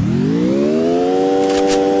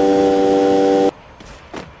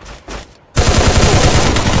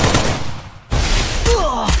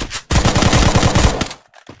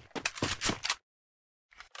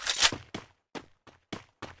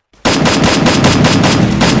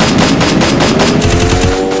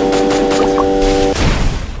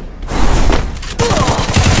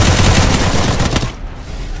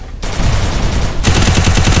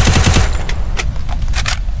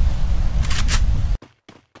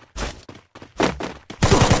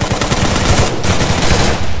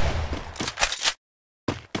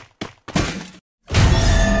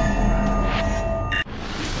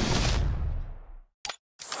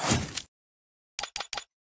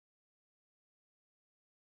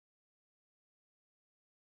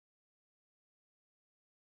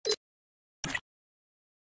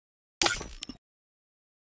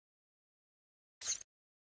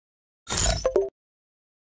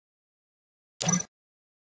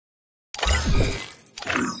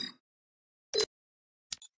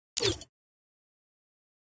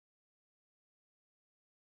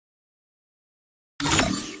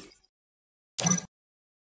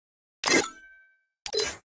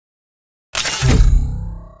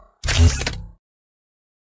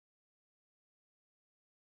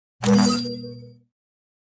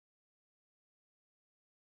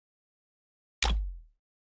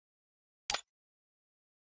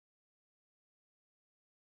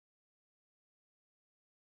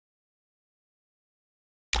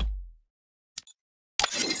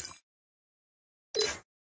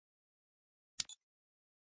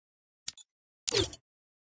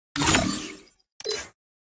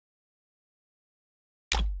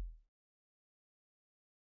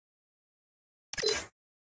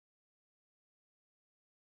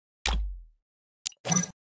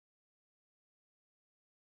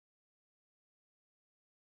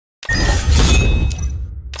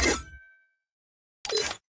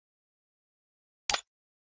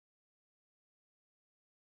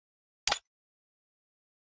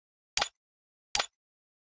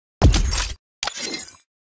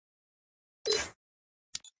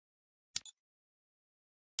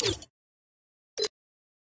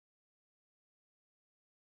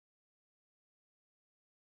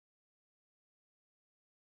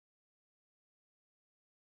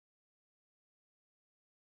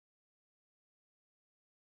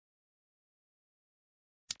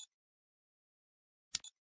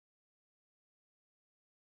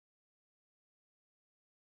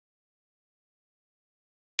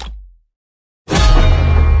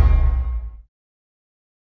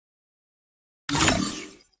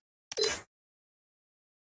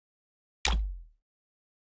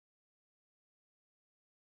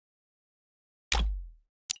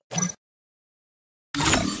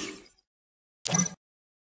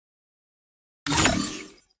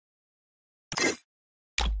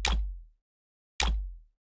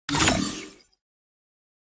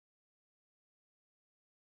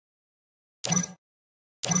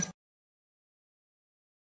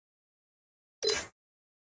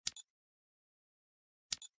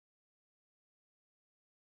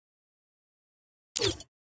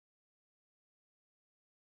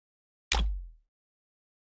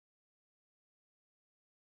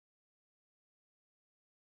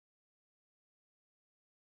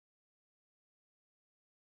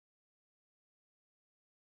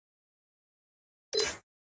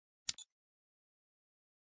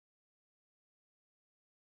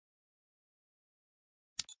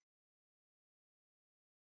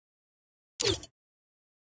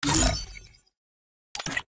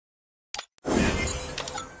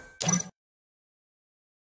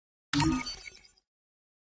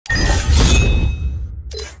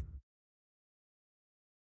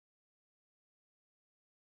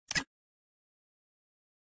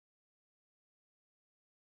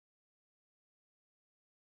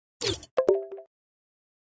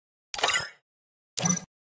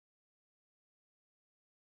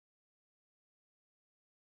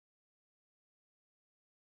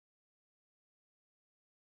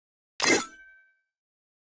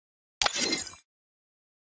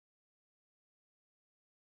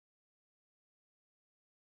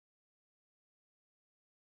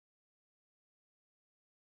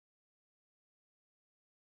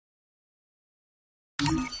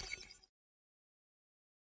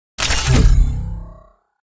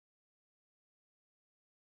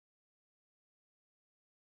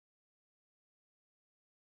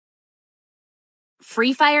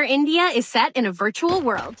 Free Fire India is set in a virtual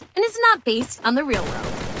world and is not based on the real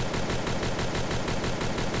world.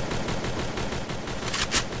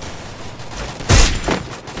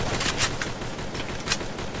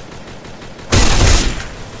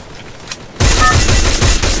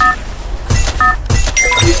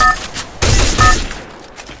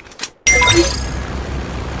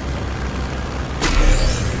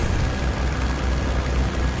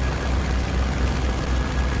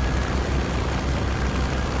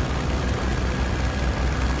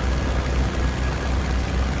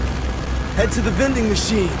 Head to the vending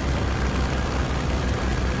machine.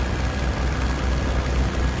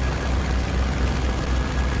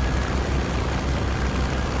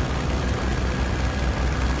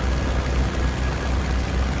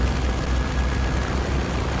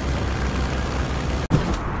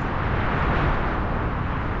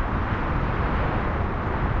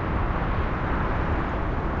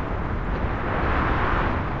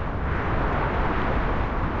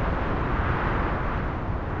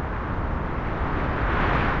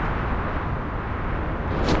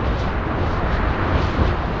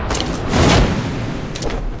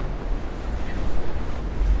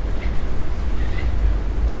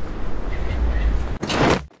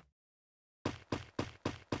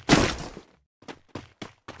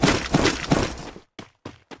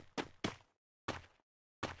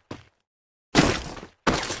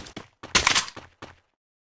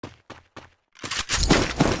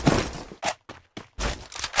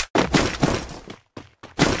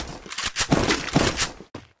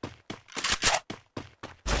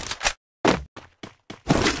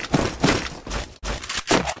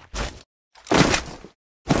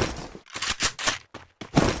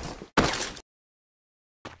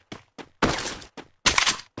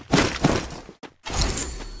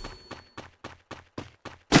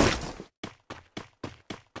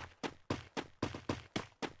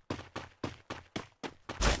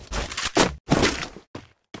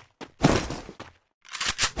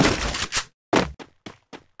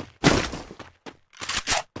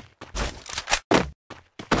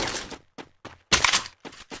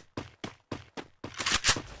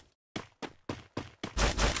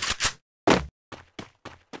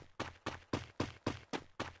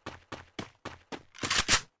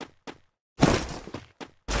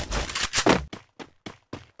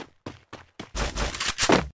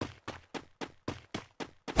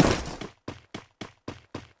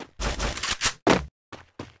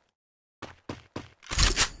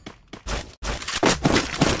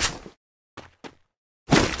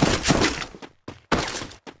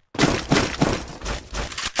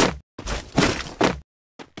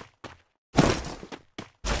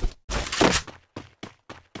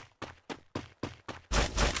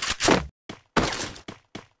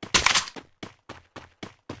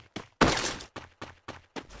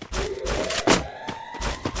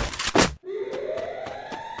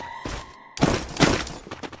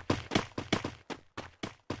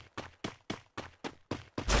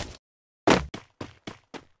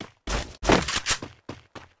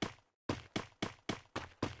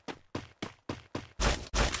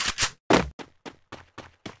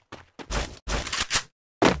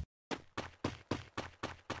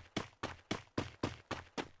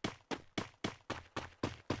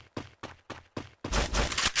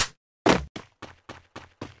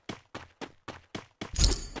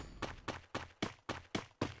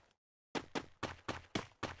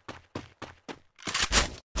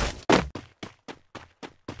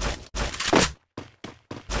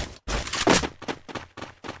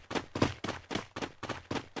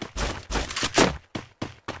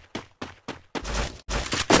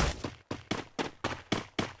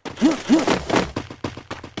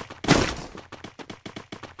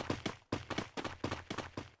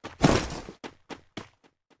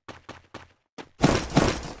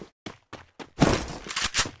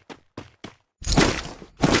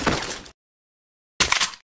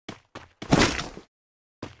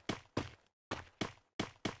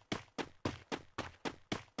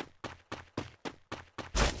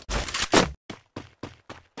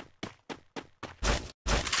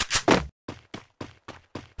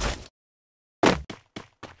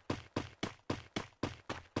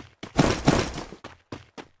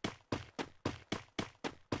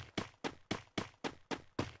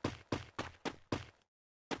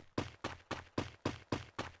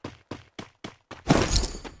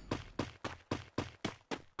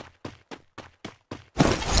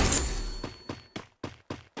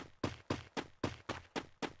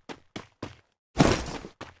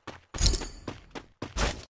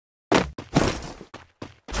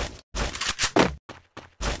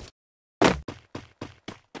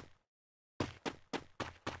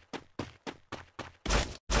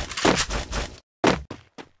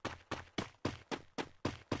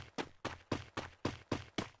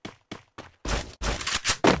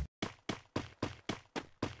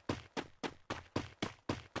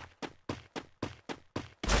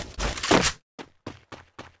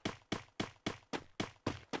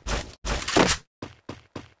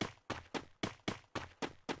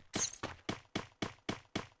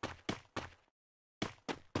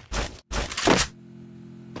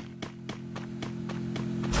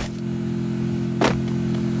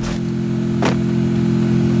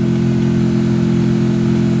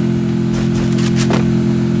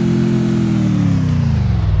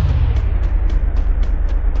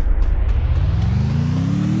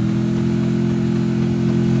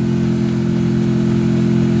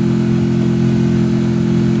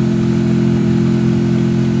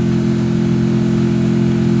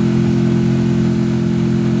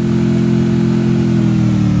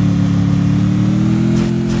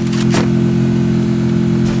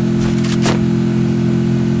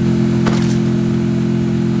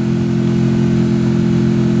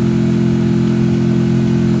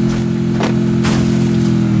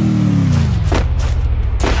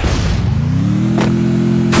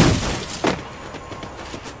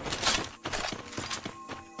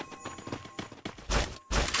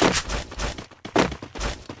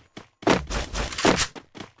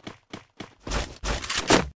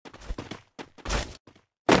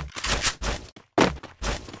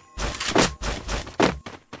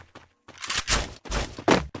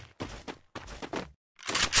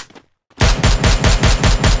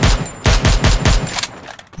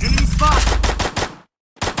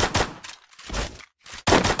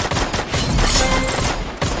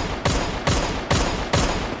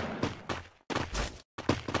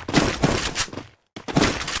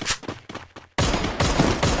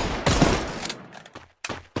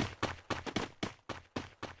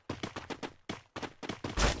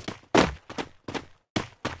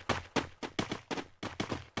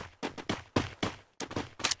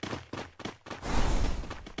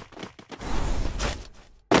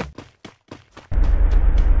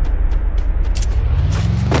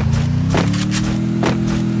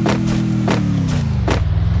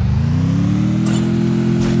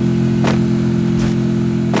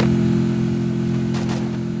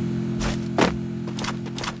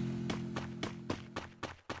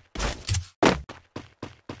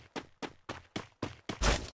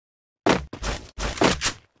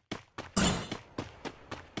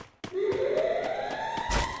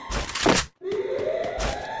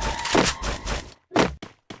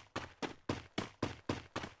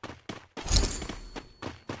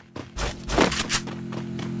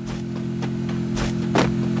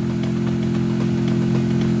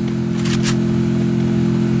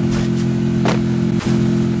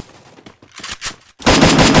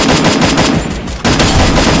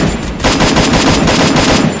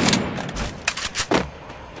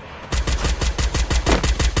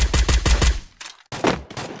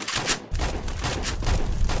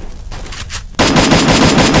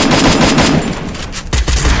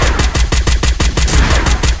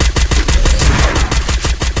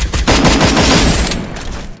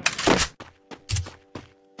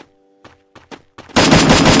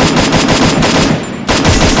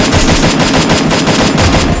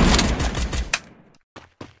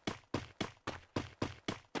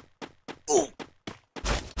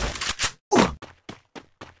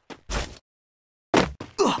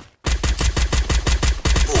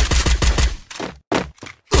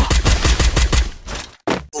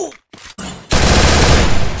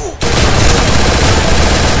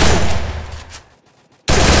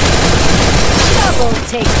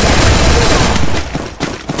 Take that.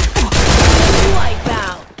 Wipe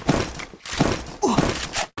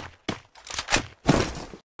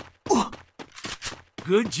out.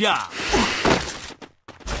 Good job.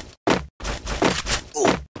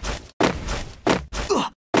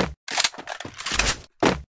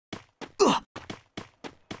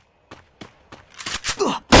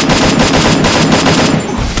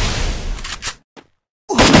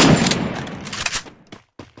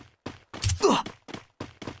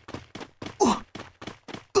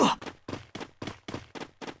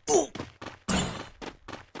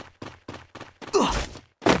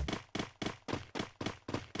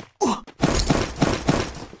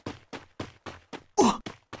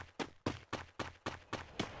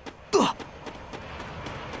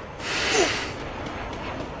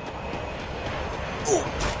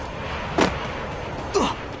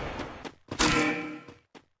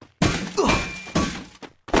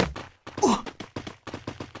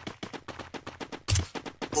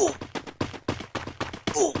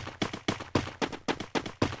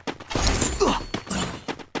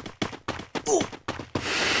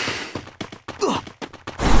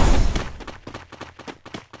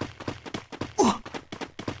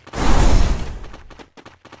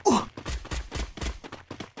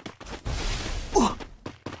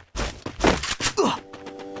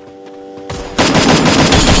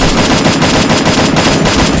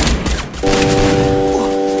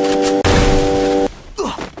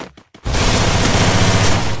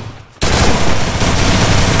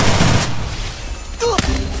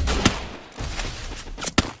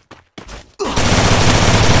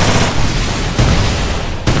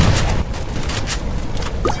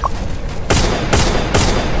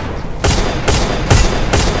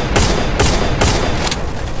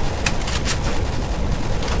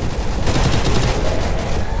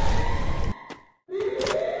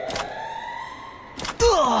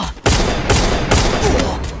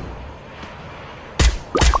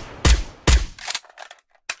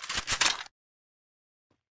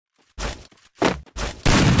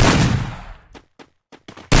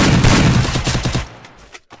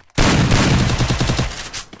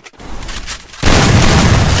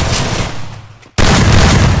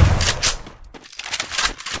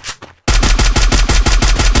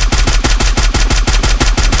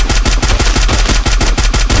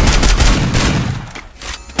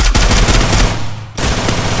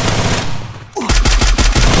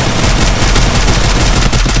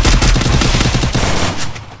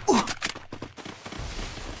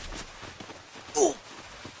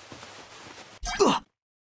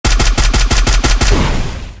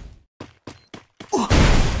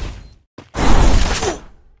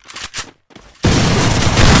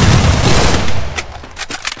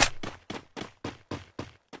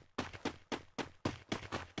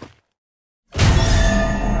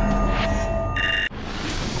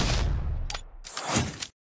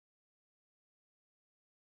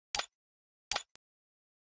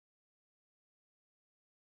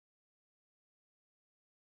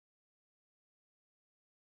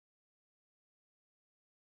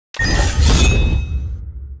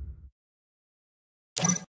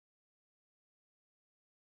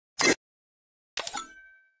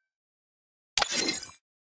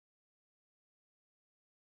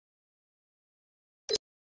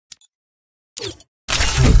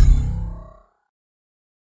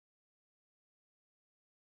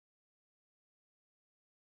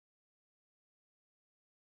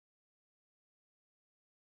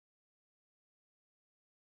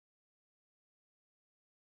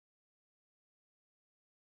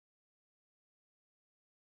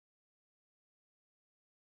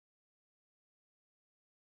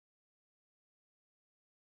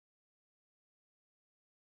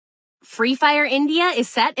 Free Fire India is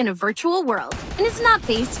set in a virtual world and is not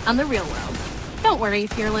based on the real world. Don't worry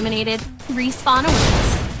if you're eliminated. Respawn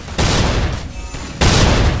awaits.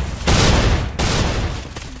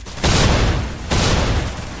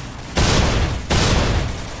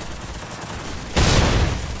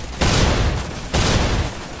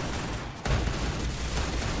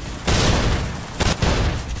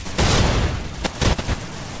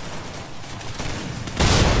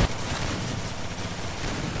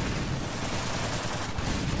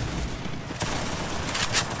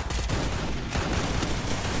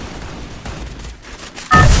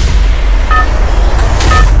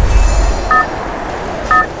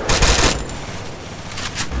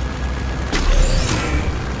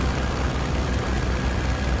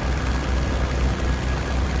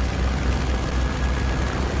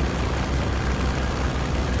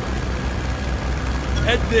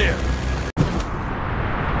 Head there.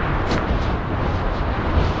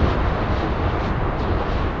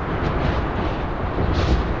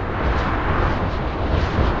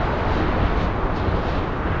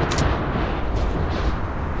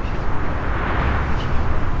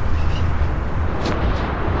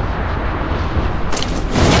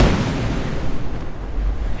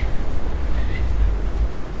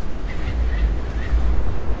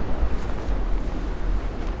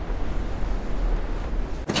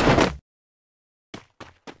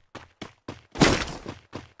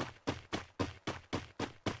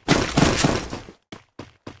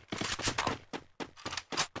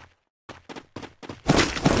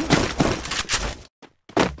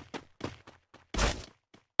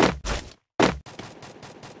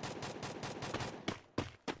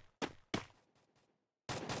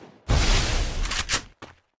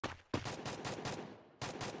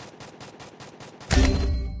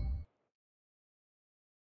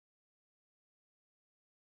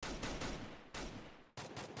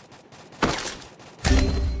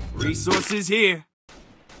 Resources here.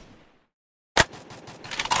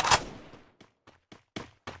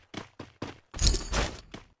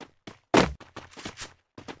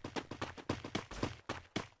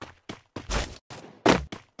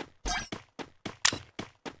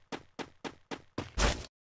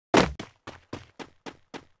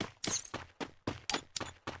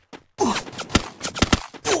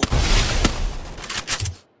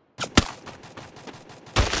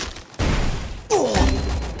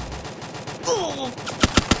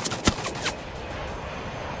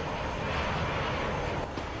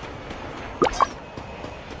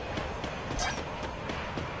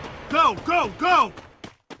 Go, go, go!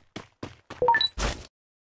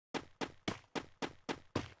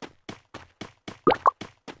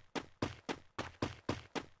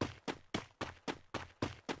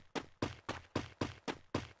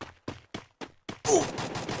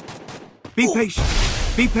 Be patient.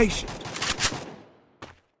 Be patient.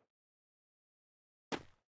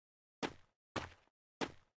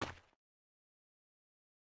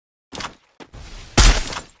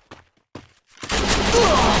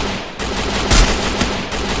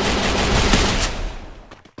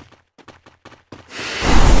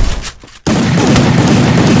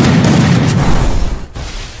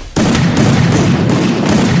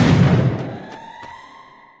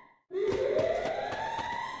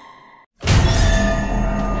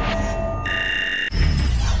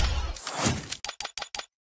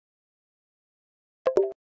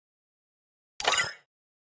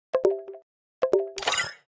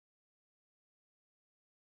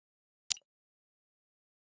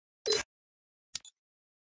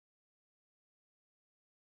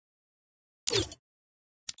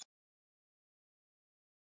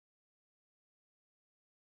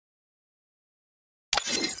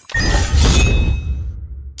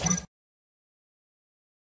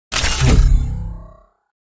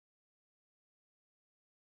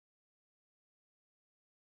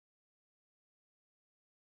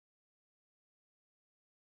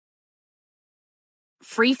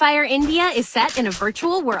 Free Fire India is set in a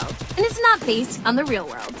virtual world, and it's not based on the real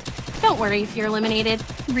world. Don't worry if you're eliminated.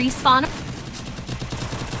 Respawn.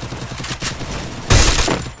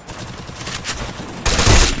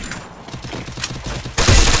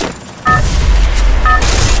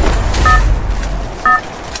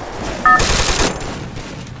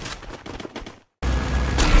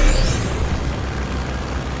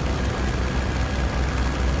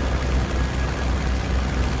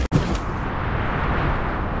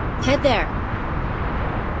 Head there.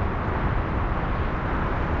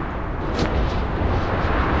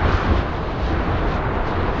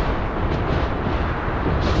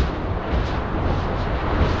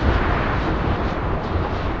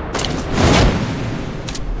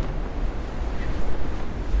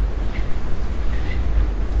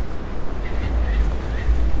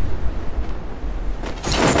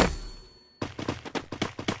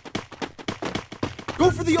 Go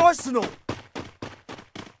for the arsenal!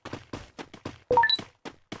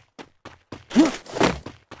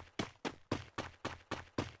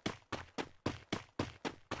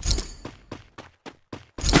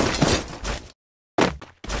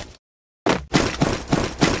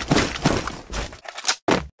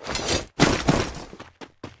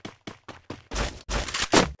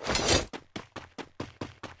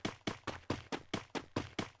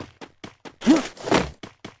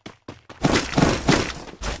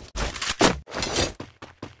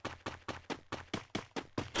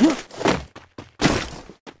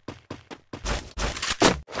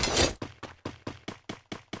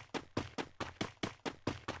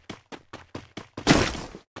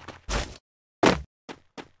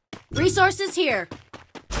 Resources here.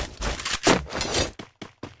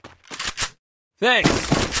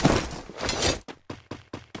 Thanks.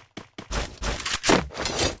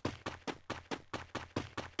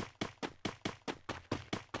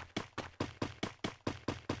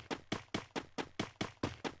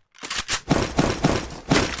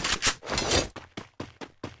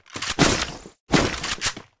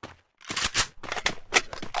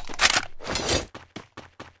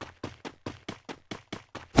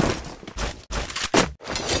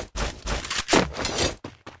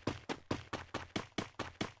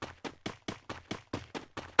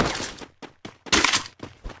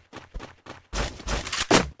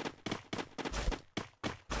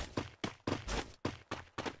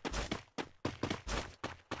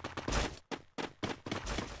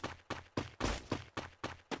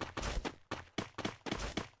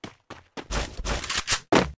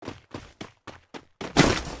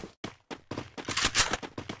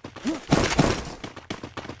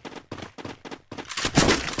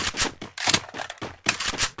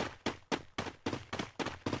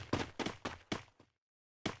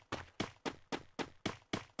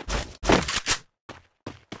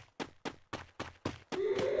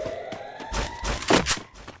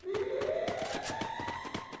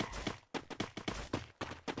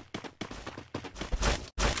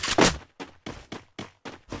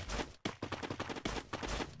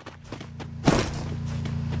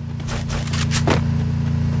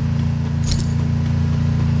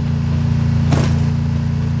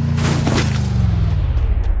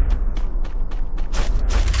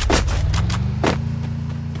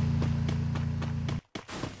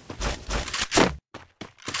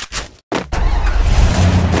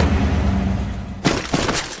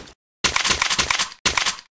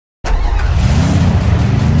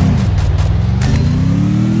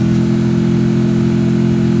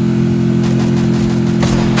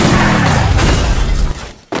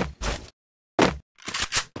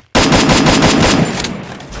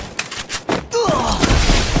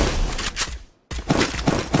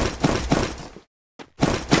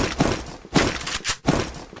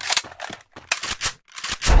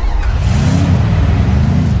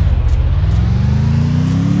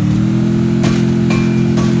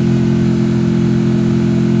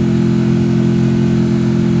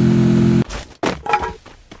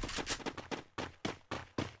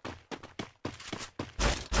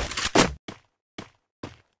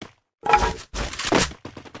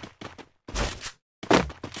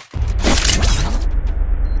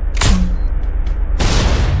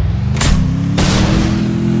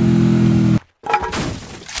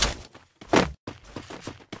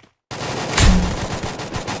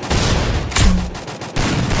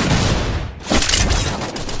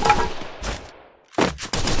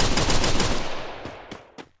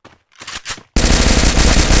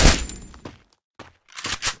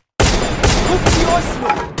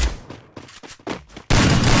 arsenal!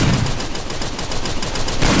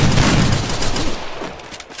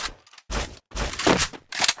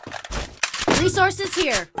 Resources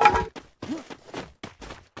here.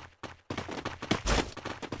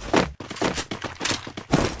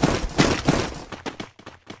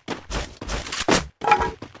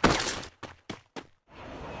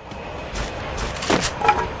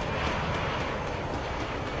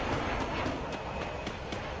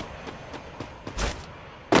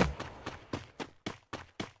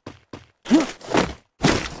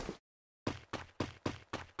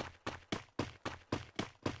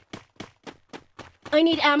 I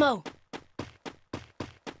need ammo.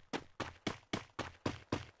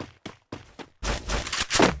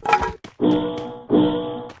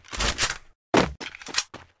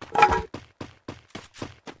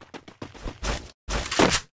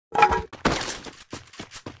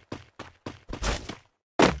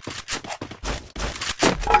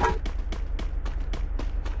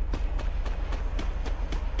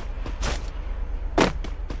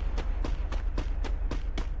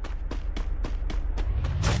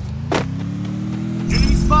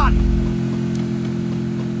 Enemy spotted!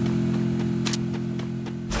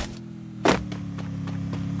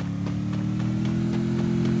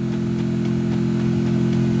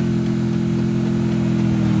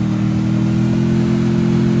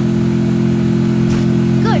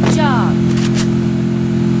 Good job.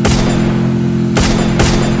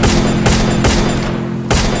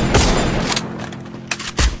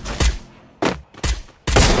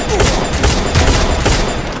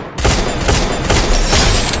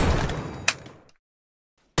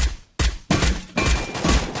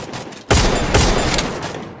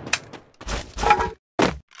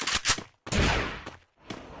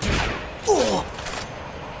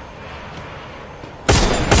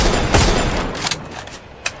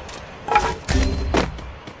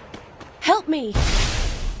 Help me.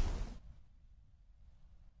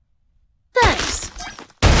 Thanks.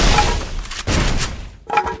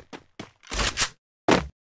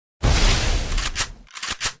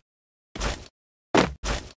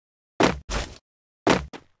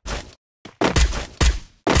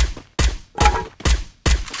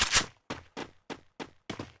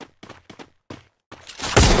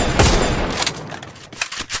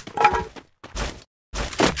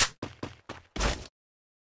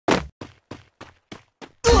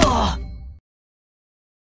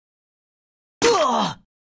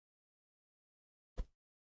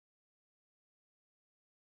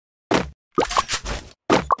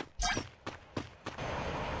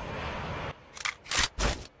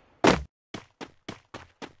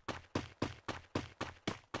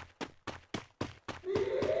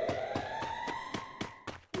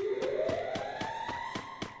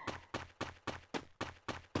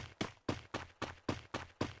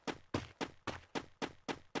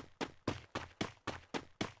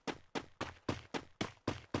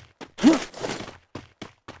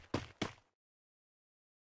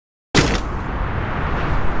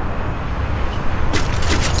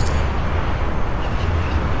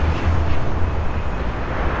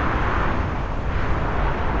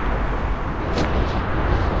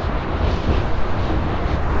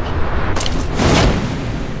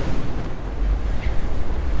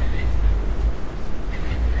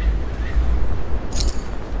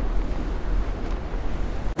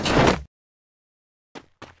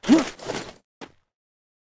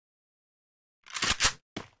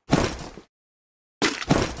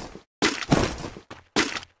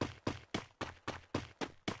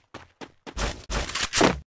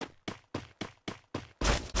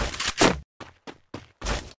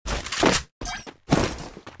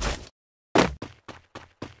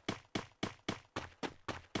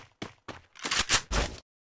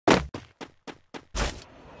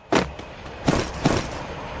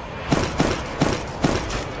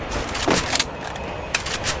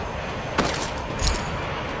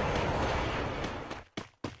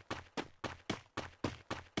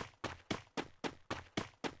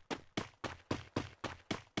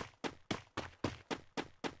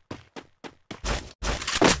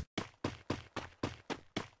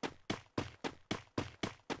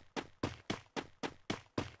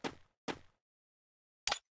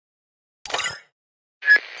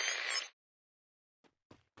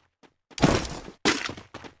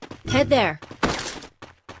 Head there.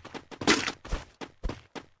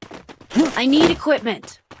 I need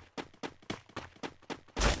equipment.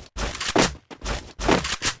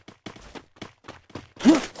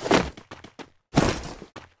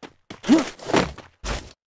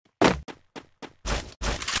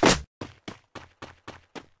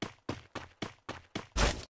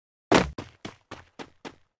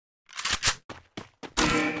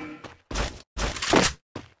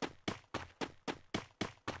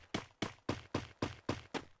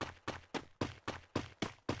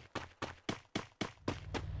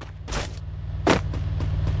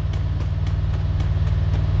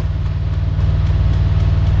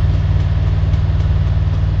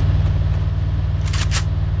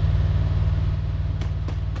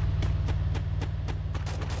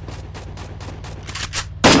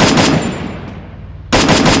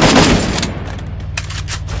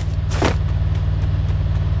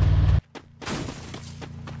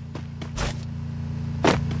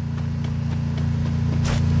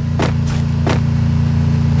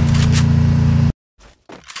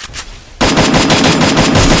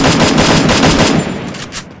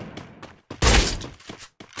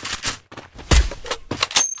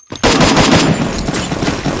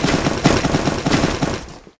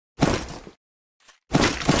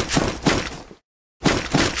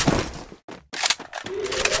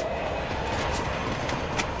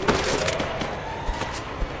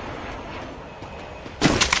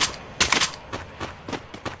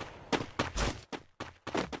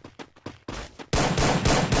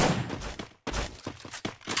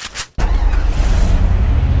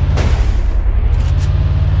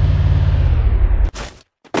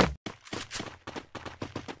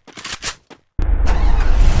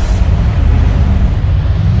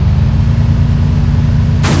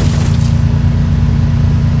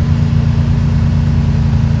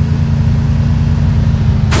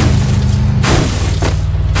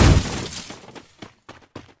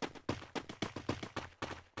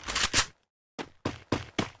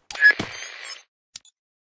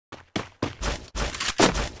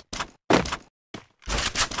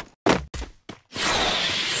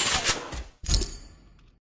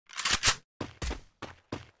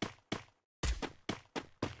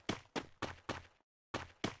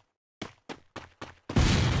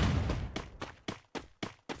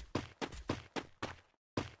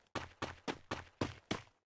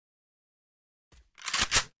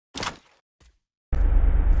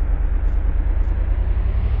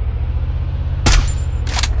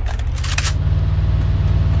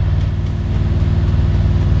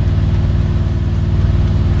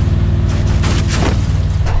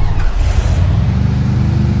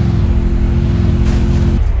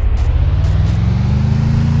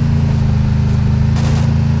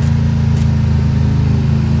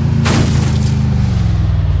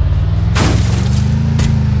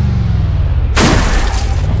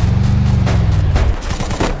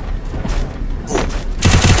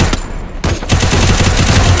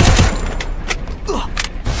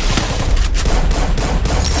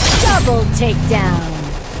 takedown.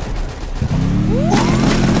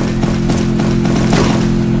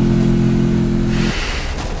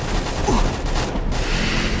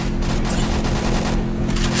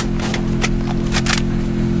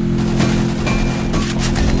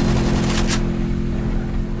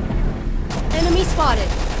 Enemy spotted.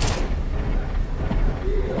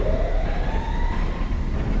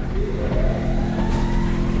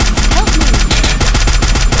 Help me.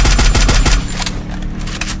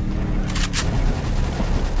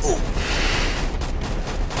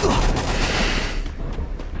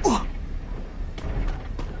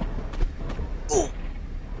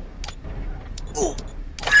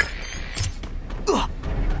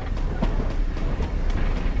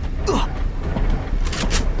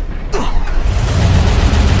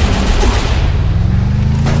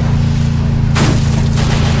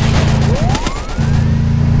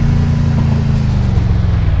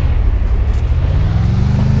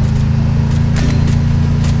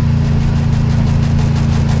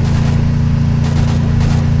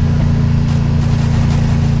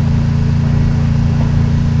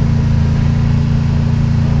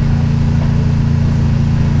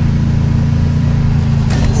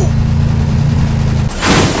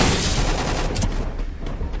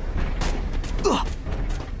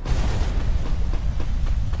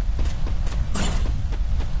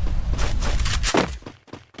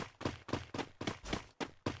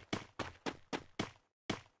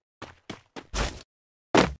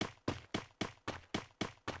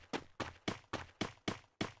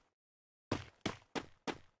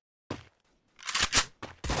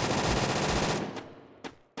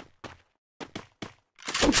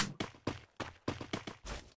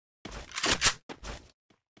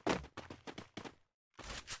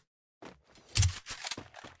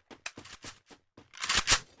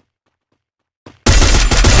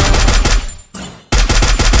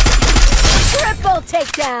 Triple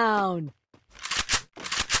takedown.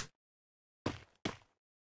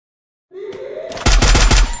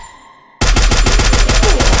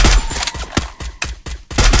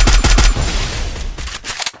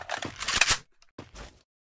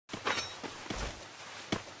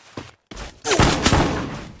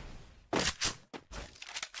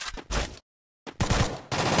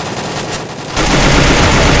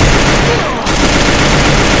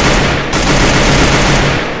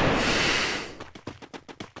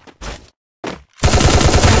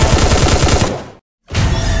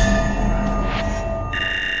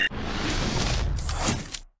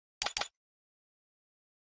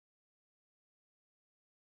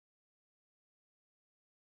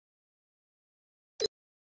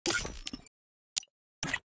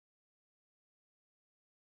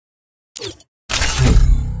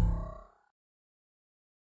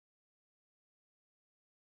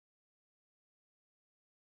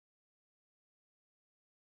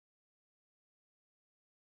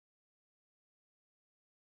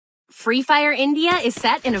 Free Fire India is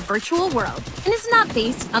set in a virtual world and is not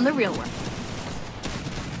based on the real world.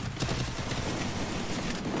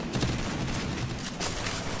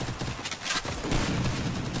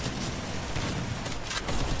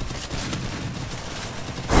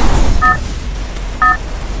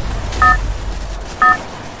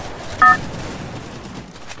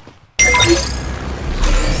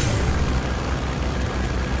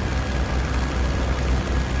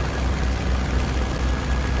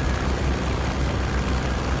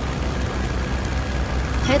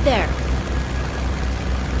 Head there.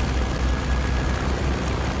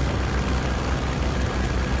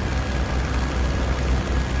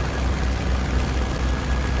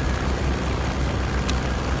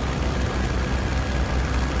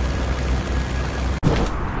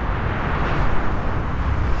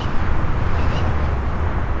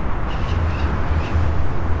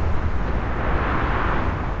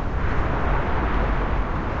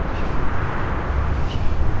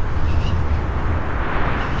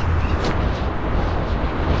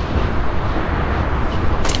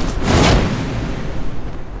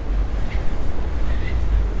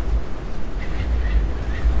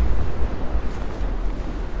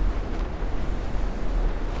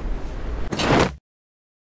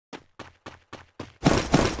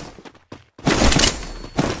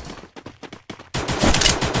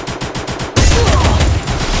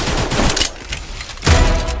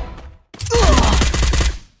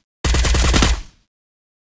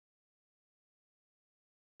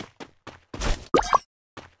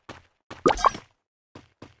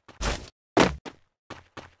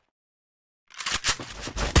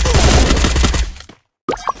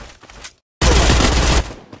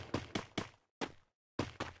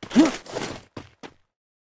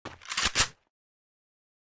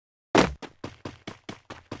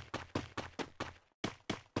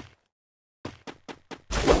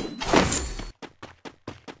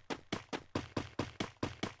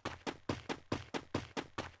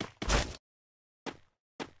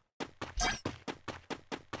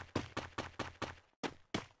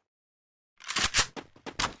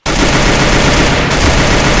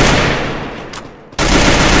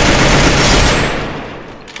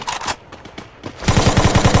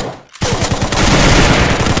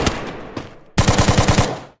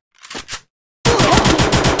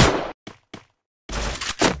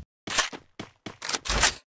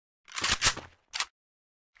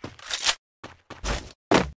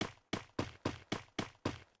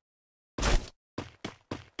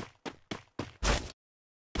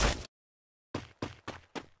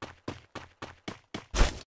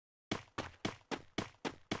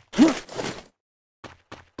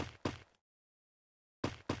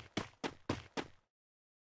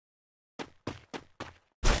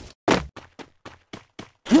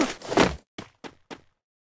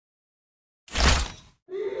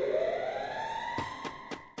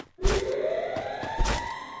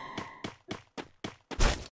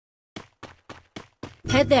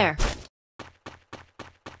 Head there.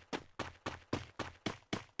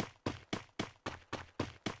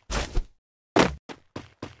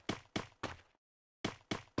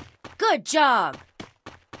 Good job.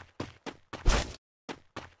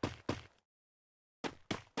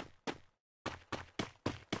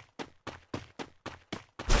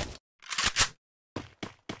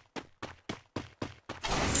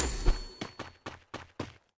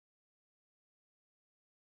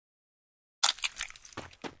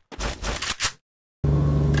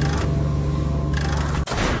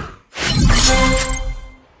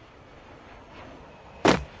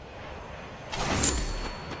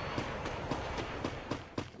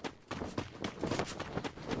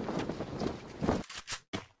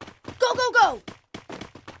 Go, go, go!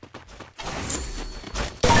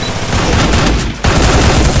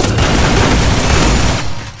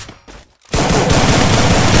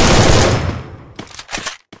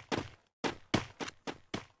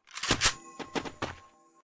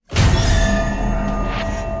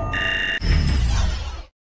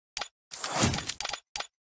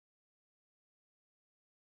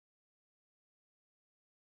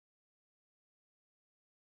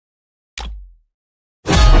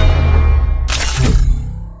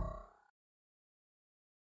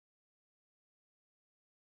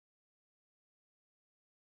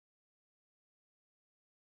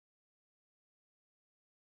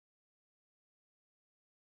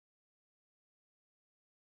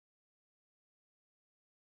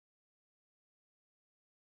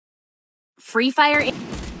 Free Fire.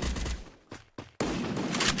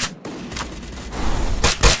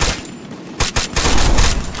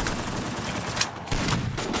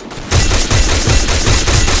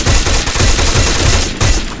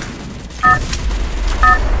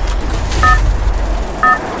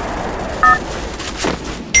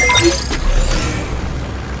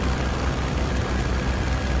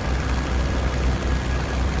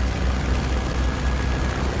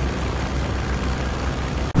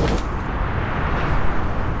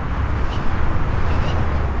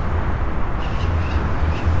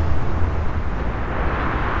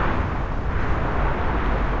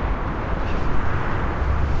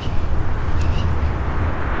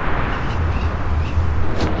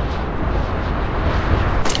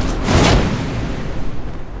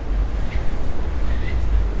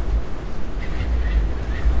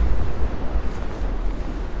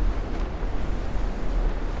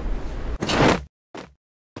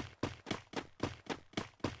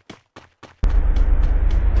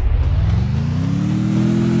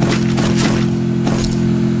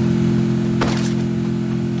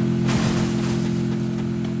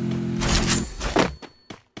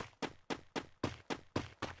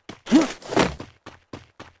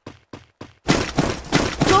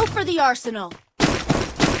 Go for the arsenal.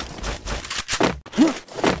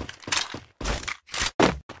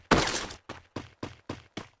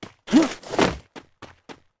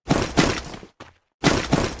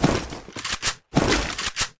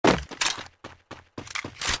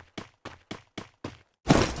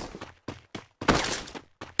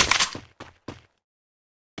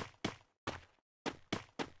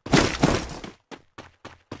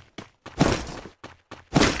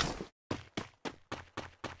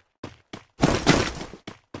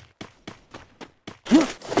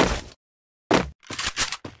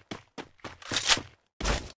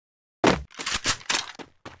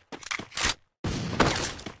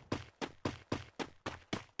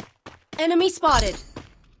 Enemy spotted.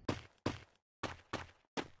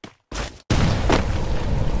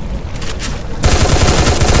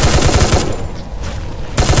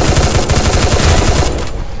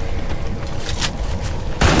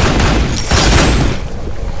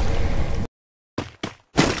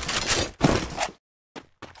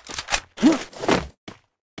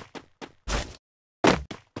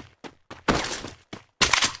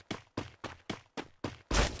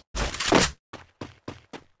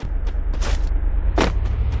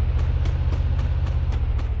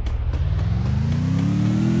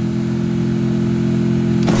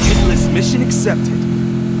 Mission accepted.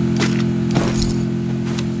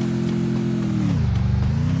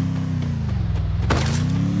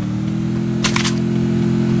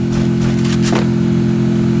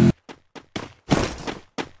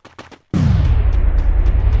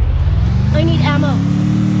 I need ammo.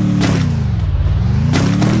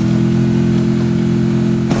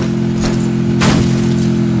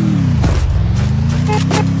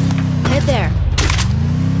 Head there.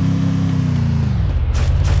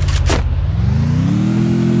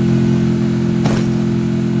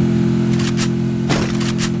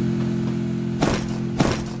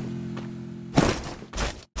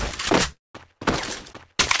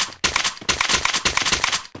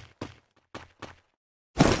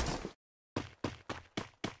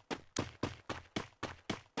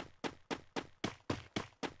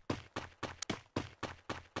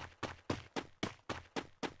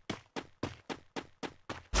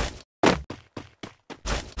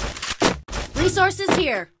 Resources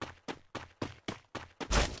here.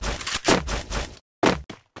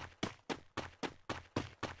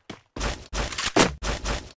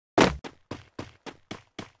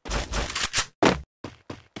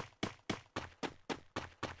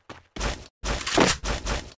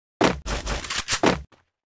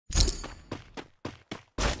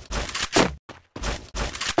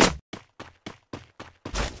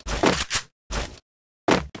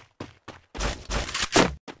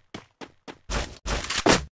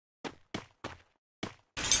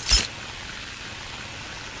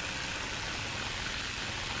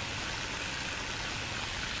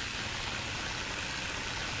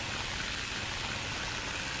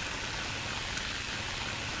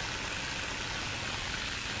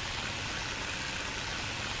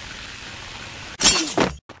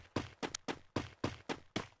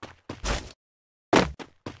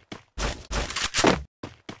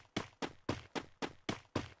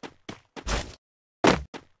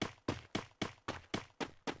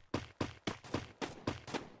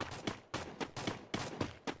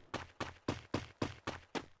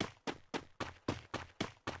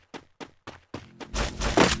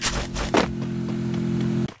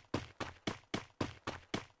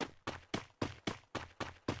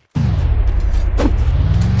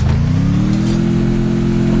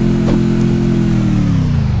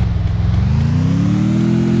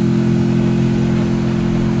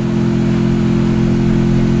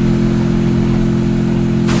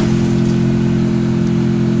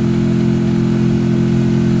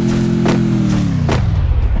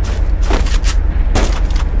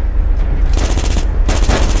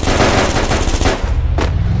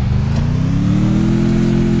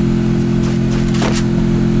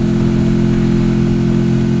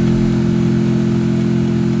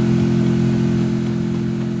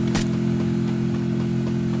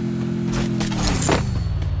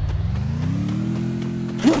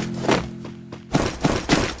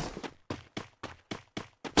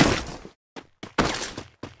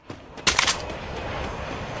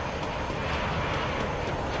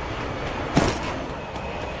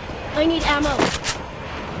 I need ammo.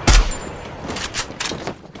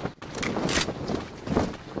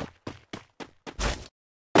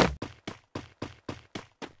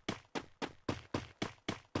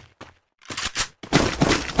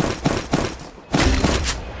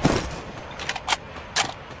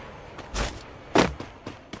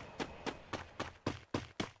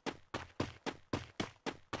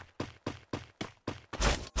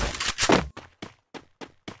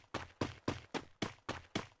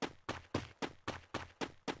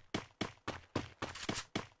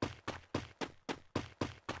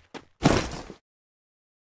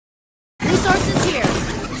 Resources here.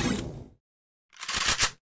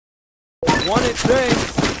 Want it, thanks.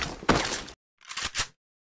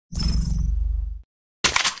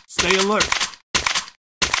 Stay alert.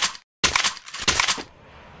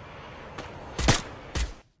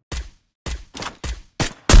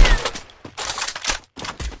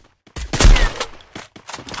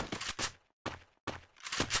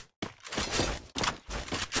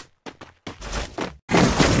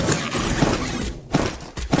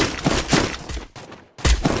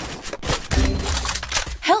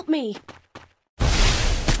 Help me.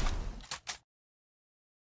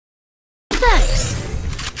 Thanks.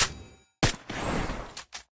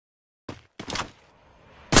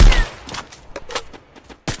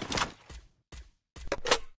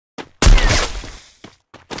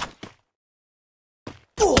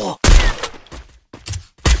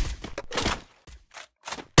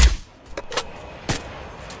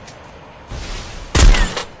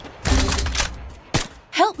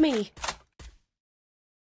 Help me.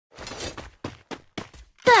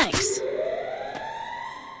 Thanks.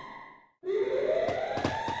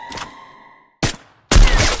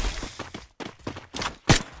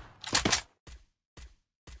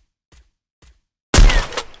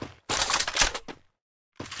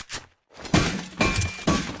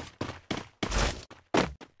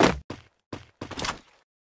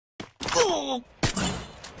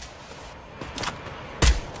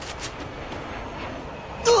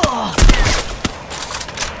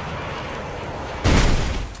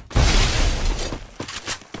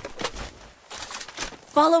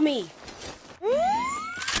 Follow me.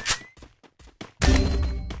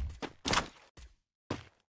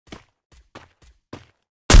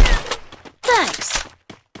 Thanks.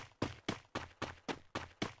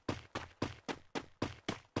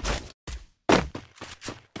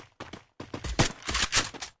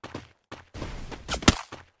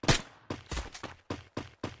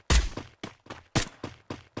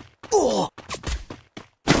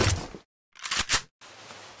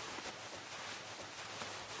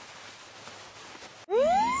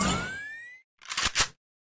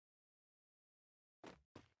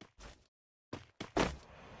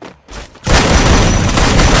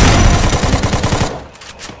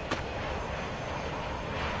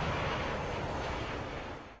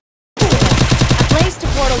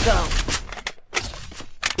 go.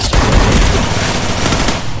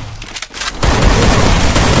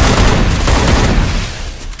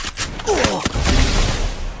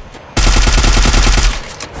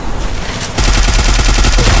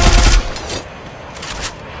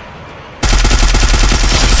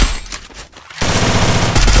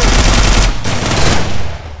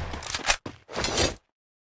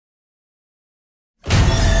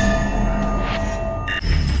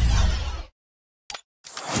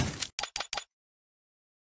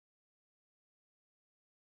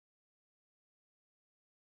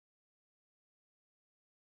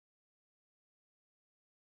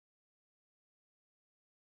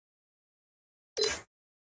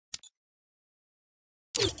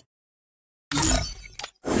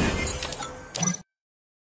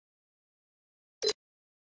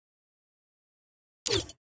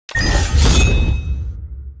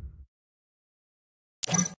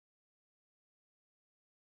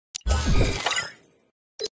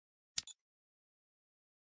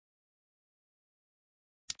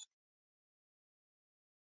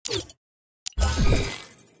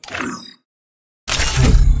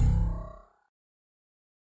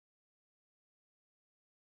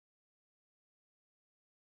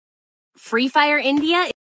 Free Fire India.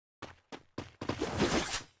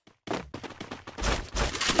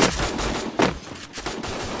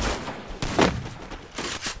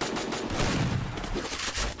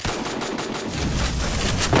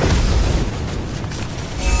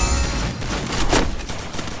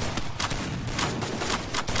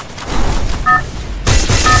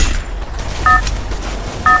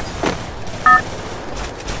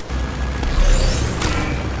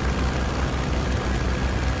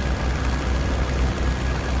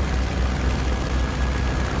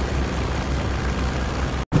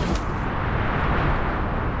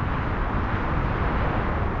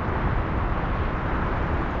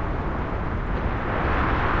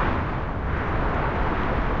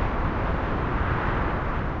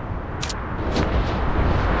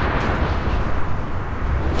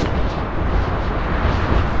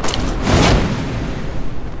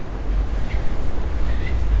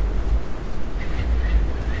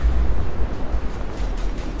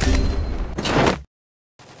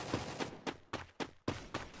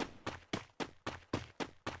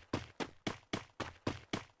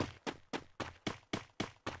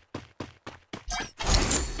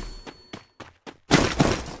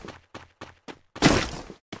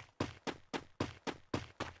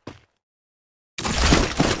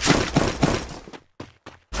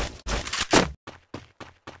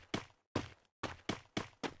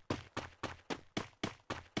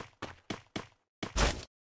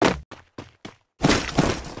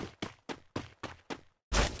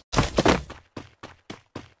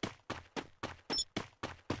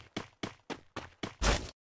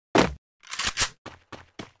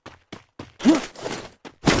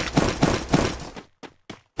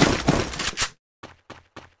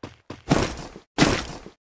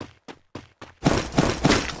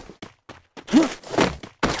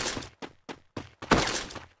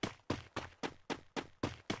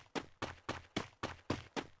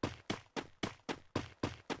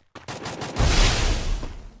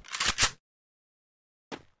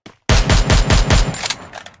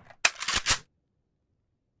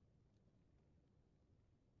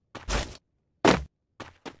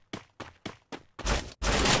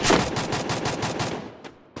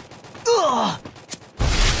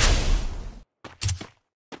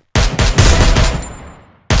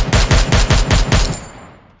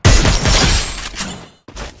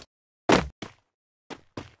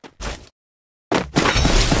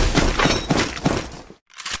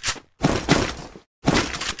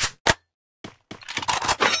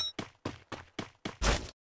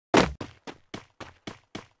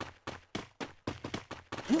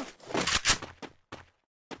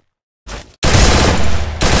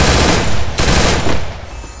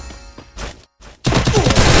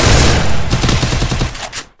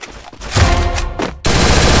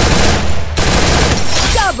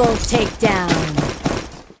 Double takedown.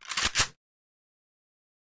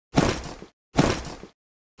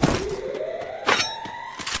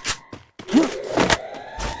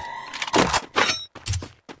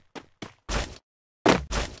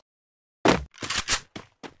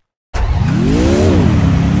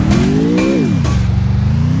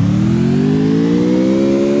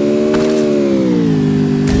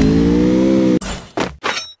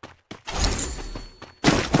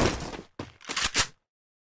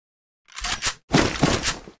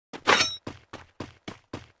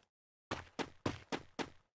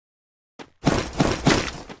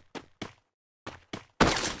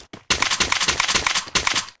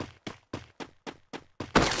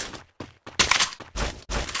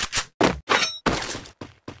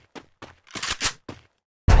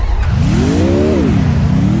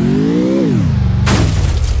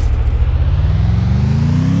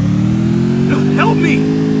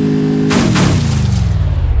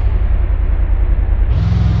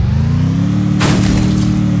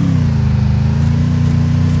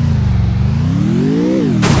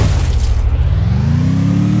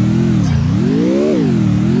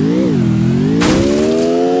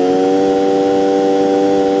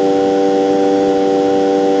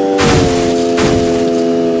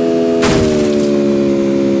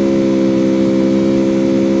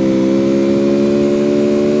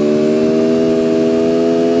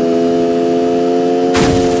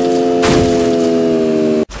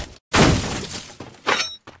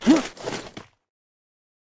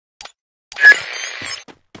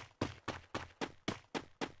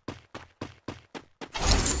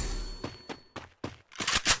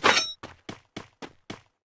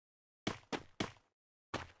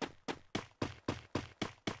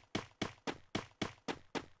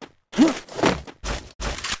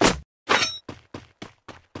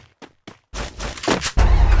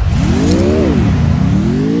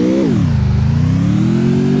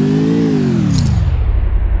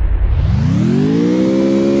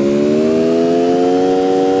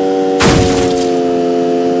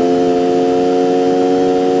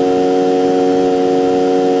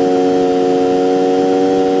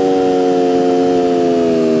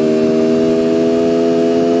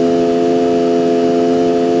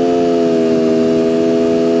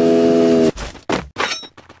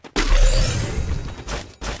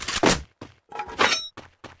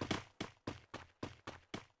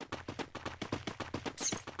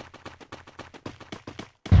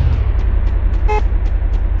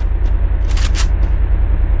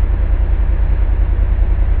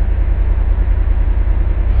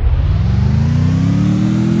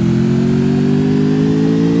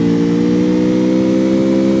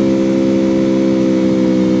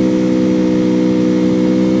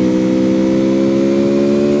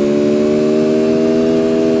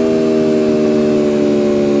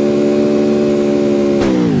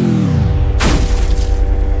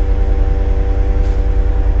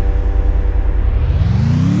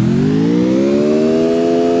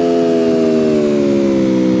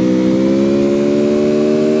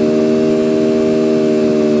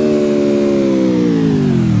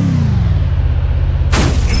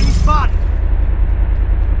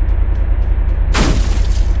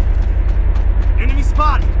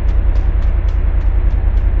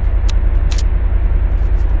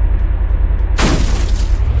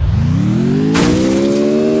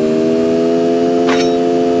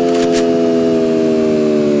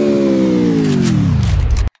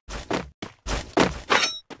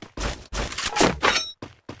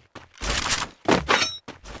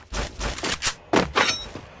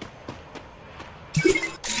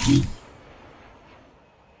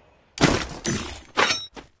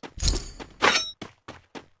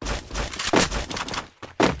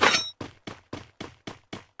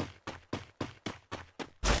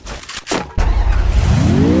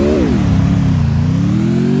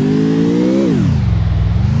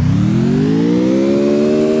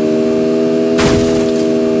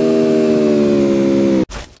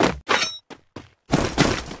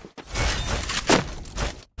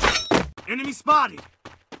 Enemy spotted.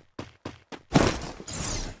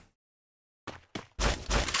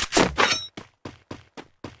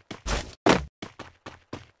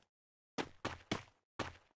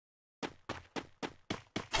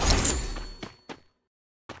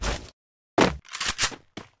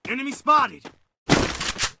 Enemy spotted.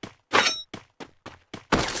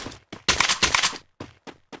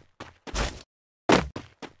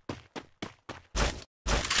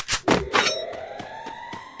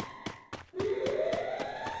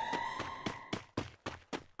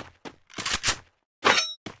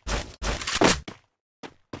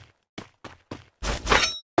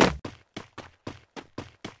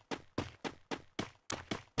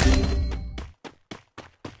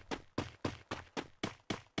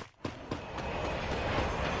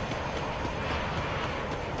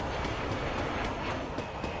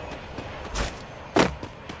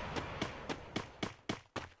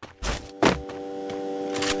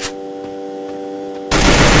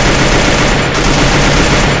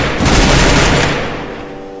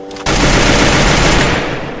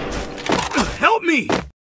 Help me!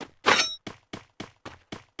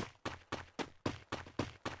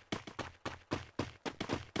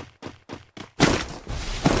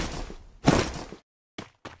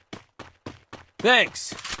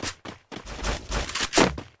 Thanks.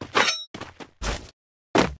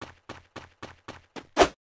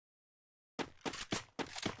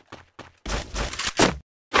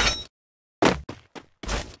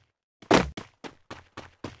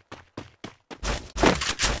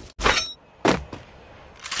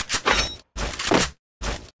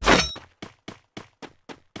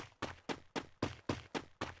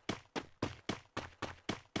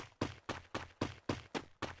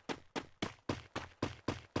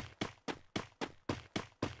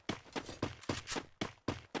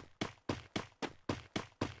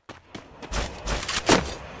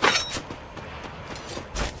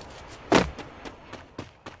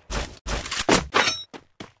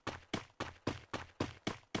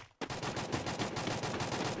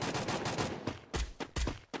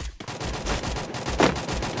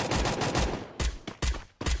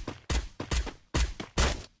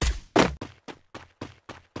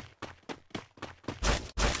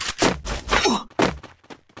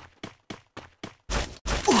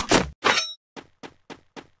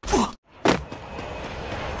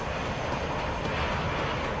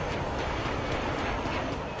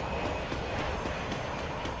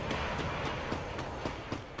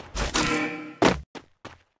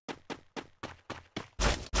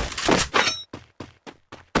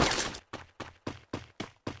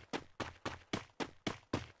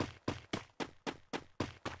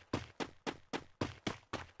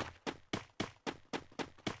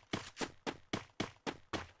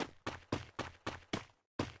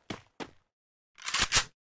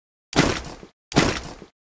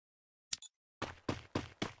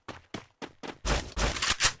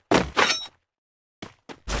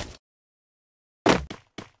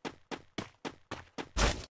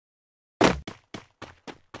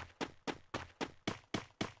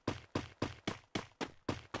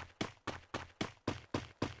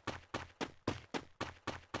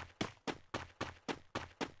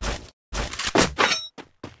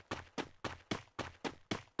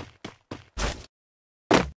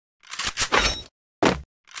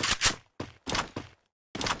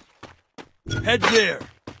 Head there.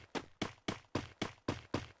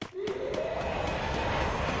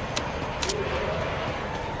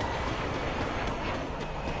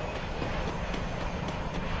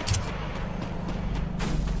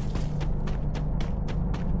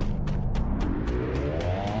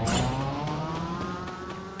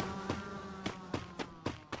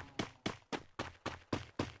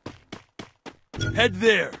 Head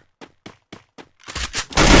there.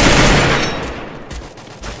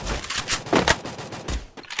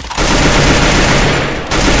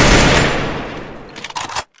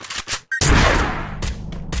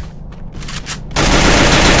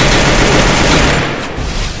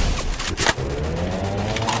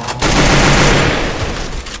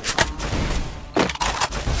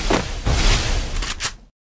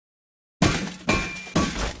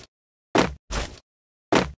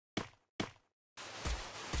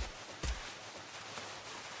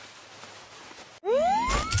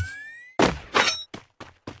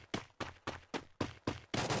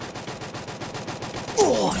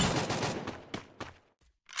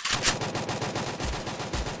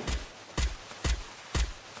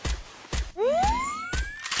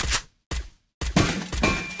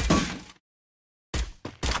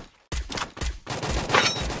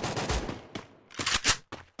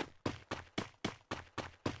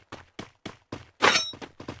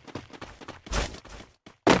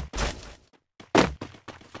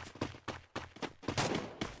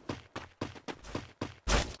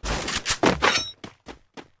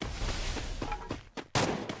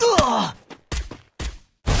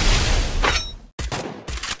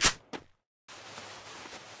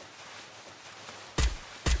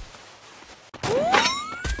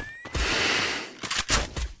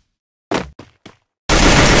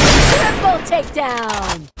 Triple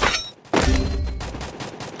takedown!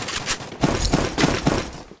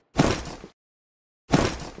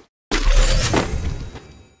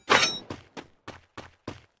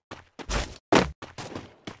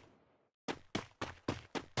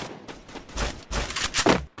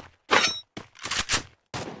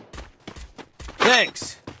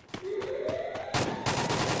 Thanks.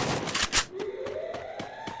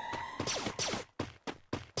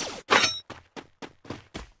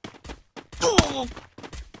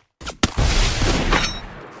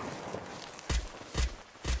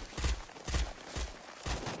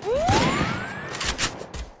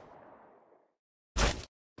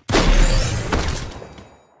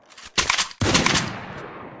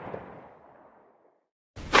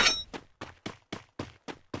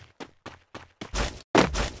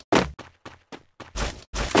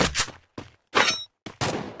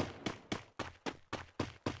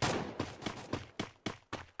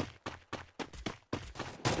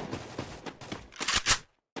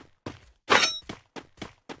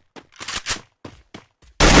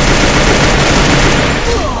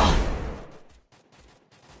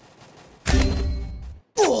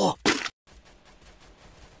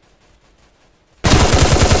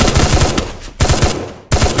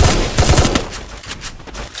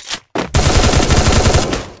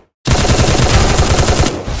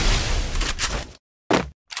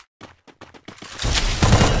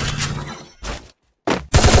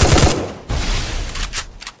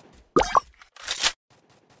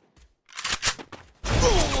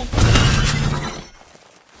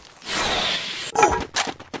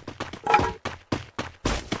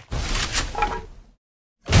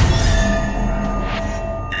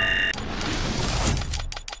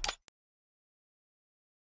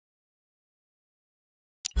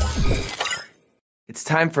 It's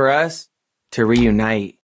time for us to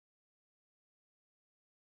reunite.